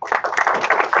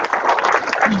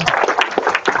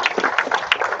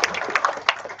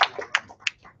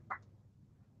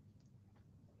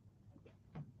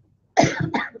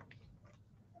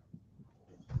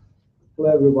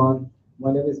 Hello everyone,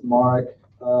 my name is Mark.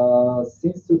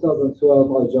 Since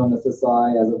 2012 I joined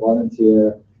SSI as a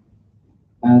volunteer,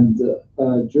 and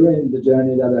during the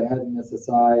journey that I had in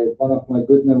SSI, one of my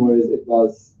good memories, it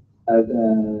was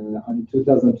in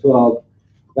 2012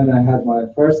 when I had my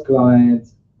first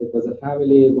client. It was a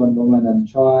family, one woman and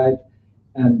child,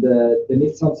 and they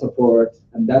need some support.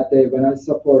 And that day when I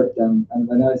support them and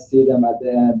when I see them at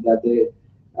the end that they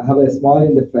have a smile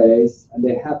in the face and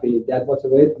they're happy, that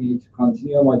motivates me to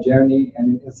continue my journey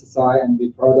and in SSI and be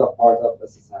proud of part of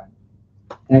SSI.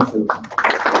 Thanks everyone.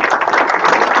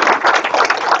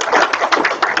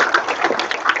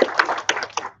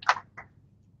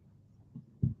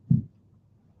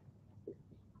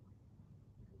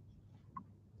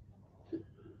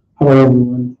 Hello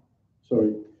everyone.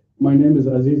 Sorry. My name is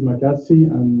Aziz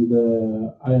Makatsi and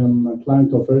I am a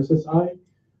client of SSI.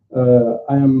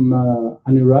 I am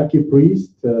an Iraqi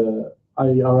priest.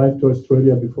 I arrived to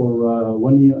Australia before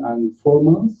 1 year and 4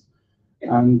 months,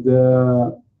 and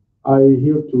I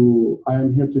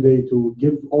am here today to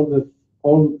give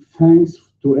all thanks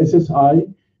to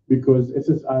SSI, because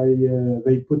SSI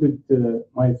they put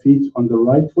my feet on the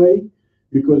right way.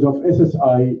 Because of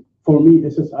SSI, for me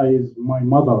SSI is my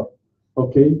mother.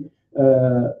 Okay,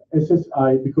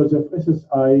 SSI, because of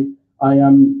SSI, I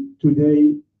am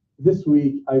today. This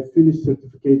week, I finished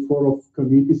Certificate 4 of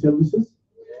Community Services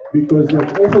because of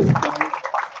SSI.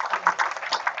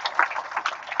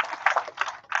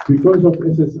 Because of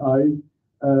SSI,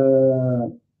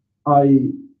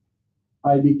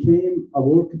 I became a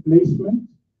work placement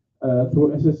through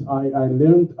SSI. I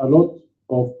learned a lot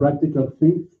of practical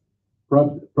things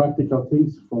from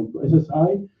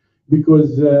SSI,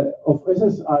 because of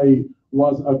SSI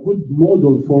was a good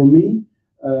model for me.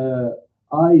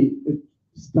 I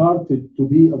started to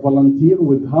be a volunteer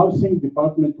with housing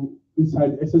department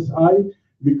inside SSI,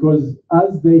 because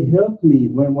as they helped me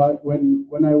when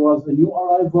I was a new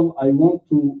arrival, I want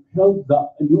to help the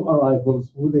new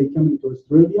arrivals who they come into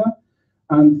Australia.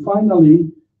 And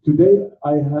finally, today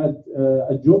I had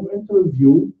a job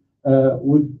interview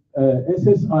with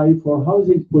SSI for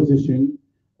housing position.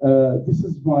 This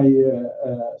is my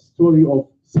story of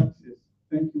success.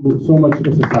 Thank you so much,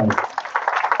 SSI.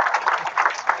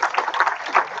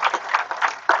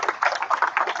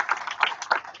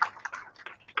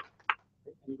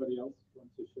 Anybody else want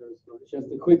to share a story?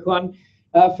 Just a quick one.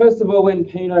 First of all, when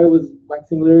Pino was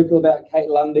waxing lyrical about Kate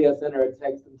Lundy, I sent her a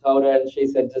text and told her, and she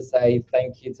said to say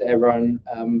thank you to everyone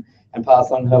and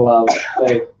pass on her love. So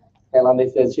Kate Lundy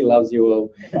says she loves you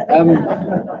all.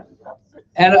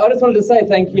 And I just wanted to say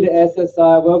thank you to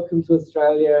SSI. Welcome to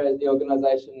Australia, the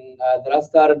organisation that I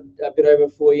started a bit over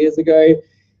 4 years ago.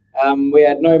 We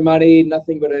had no money,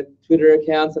 nothing but a Twitter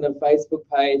account and a Facebook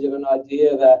page, and an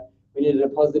idea that we needed a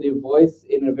positive voice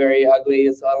in a very ugly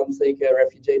asylum seeker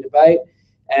refugee debate.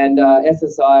 And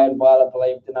SSI and Violet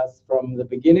believed in us from the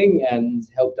beginning and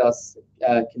helped us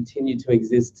continue to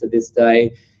exist to this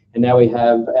day. And now we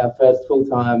have our first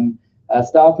full-time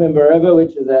staff member ever,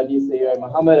 which is our new CEO,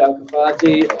 Mohammed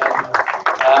Al-Kafaji.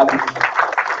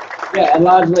 And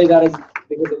largely that is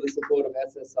because of the support of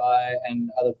SSI and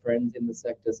other friends in the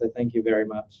sector. So thank you very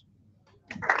much.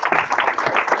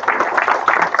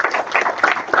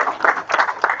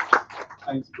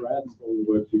 Thanks, Brad, for all the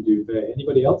work you do there.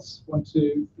 Anybody else want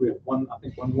to? We have one, I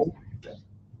think one more. Yeah. In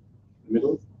the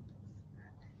middle.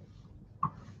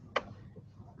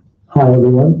 Hi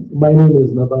everyone, my name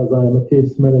is Nabaz. I am a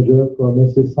case manager from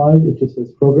SSI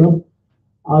HSS program.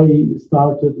 I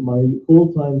started my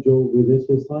full-time job with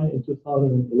SSI in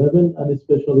 2011, and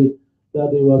especially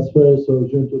that it was 1st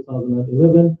of June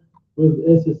 2011. With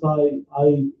SSI,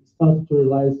 I started to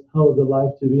realize how the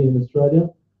life to be in Australia,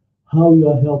 how you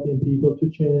are helping people to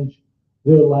change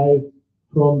their life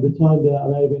from the time they are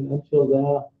arriving until they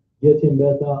are getting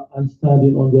better and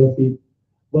standing on their feet.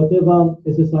 Whatever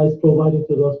SSI is providing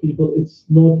to those people, it's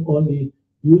not only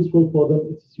useful for them,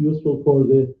 it's useful for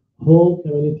the whole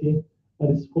community, and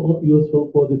it's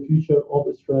useful for the future of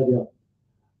Australia.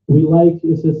 We like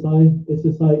SSI.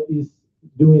 SSI is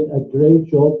doing a great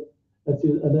job. It's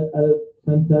a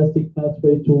fantastic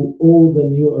pathway to all the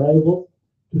new arrivals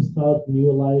to start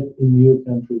new life in new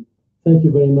country. Thank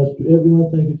you very much to everyone.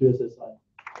 Thank you to SSI.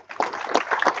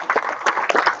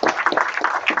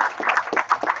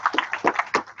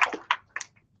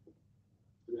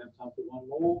 Do we have time for one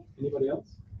more? Anybody else?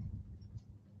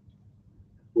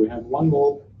 We have one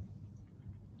more.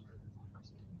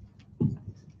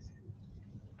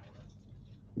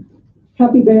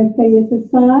 Happy birthday,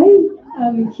 SSI.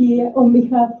 I'm here on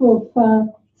behalf of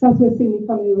Southwest Sydney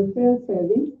Family Referral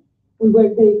Service. We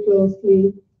work very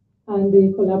closely and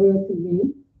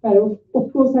collaboratively. But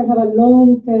of course, I have a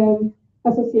long-term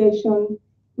association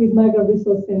with migrant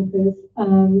resource centers,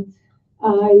 and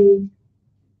I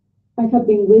have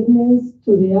been witness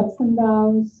to the ups and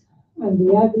downs and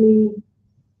the ugly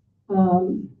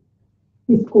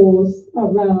discourse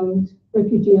around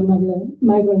refugee and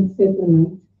migrant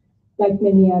settlement, like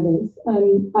many others.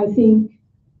 And I think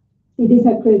it is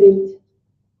a credit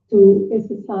to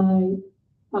SSI,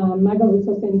 migrant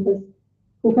resource centers,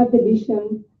 who have the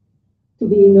vision to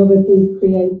be innovative,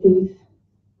 creative,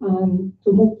 and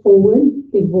to move forward,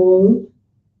 evolve,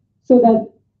 so that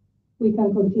we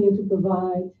can continue to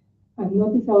provide. And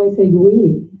notice how I say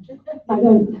we. I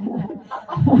don't.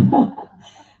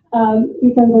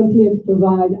 We can continue to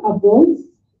provide a voice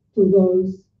to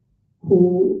those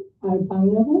who are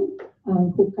vulnerable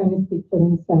and who can speak for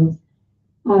themselves.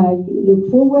 I look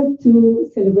forward to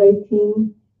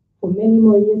celebrating for many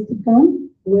more years to come.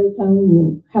 Welcome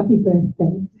you. Happy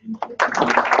birthday.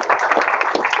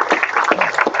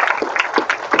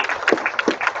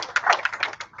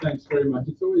 Thanks very much.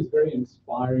 It's always very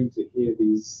inspiring to hear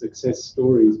these success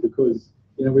stories because,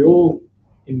 you know, we all,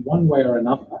 in one way or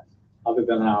another, other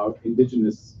than our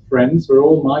Indigenous friends, we're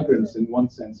all migrants in one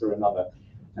sense or another.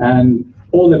 And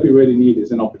all that we really need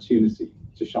is an opportunity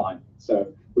to shine.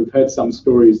 So we've heard some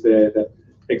stories there that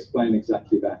explain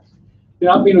exactly that. You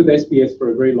know, I've been with SBS for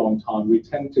a very long time. We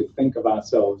tend to think of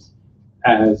ourselves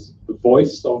as the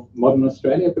voice of modern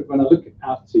Australia, but when I look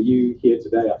out to you here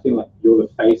today, I feel like you're the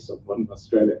face of modern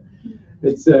Australia.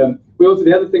 It's the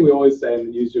other thing we always say in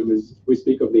the newsroom is we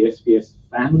speak of the SBS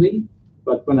family,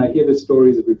 but when I hear the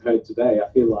stories that we've heard today, I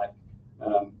feel like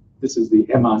this is the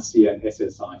MRC and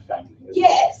SSI family.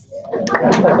 Yes!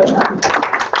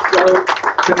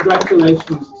 So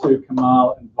congratulations to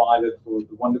Kamal and Violet for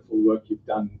the wonderful work you've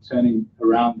done turning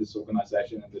around this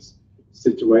organisation and this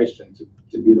situation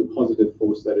to be the positive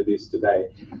force that it is today.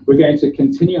 We're going to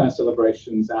continue our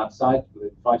celebrations outside. We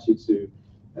invite you to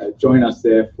join us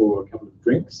there for a couple of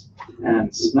drinks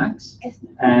and snacks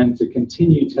and to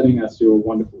continue telling us your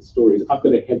wonderful stories. I've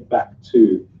got to head back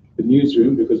to the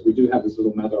newsroom because we do have this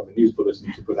little matter of a news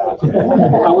bulletin to put out here.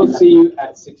 I will see you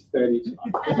at 6:30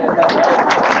 tonight.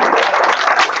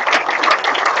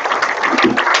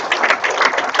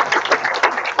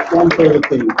 One further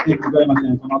thing. Thank you very much,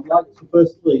 Anton. I'd like to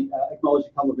firstly acknowledge a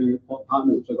couple of very important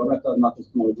partners, which I got wrapped up in just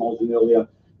acknowledging earlier.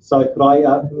 So could I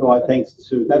provide thanks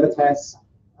to Navitas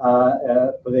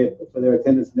for their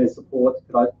attendance and their support.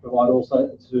 Could I provide also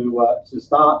to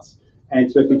STARTS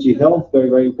and to Refugee Health, very,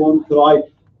 very important. Could I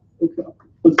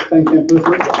thank them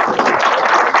personally?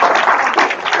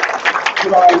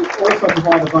 Could I also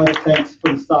provide a vote of thanks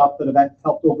for the staff that have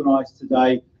helped organise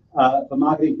today, for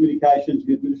marketing communications,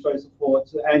 the administrative support,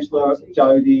 to Angela,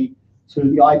 Jody, to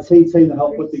the IT team that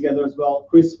helped put together as well,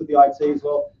 Chris for the IT as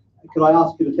well. Could I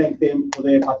ask you to thank them for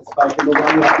their participation? Although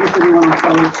I wish everyone on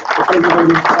stage, thank you very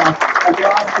much. And could I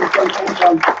ask you to thank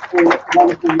everyone for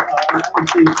wonderful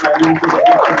MCs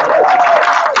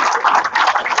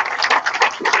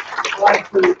I'd like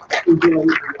to enjoy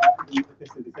the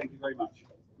facility. Thank you very much.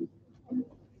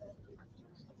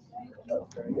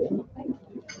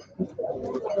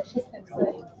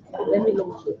 Let me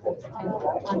look at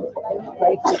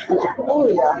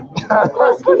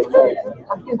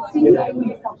I can see that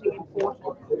something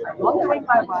important. I'm wondering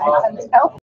my mind and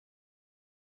help.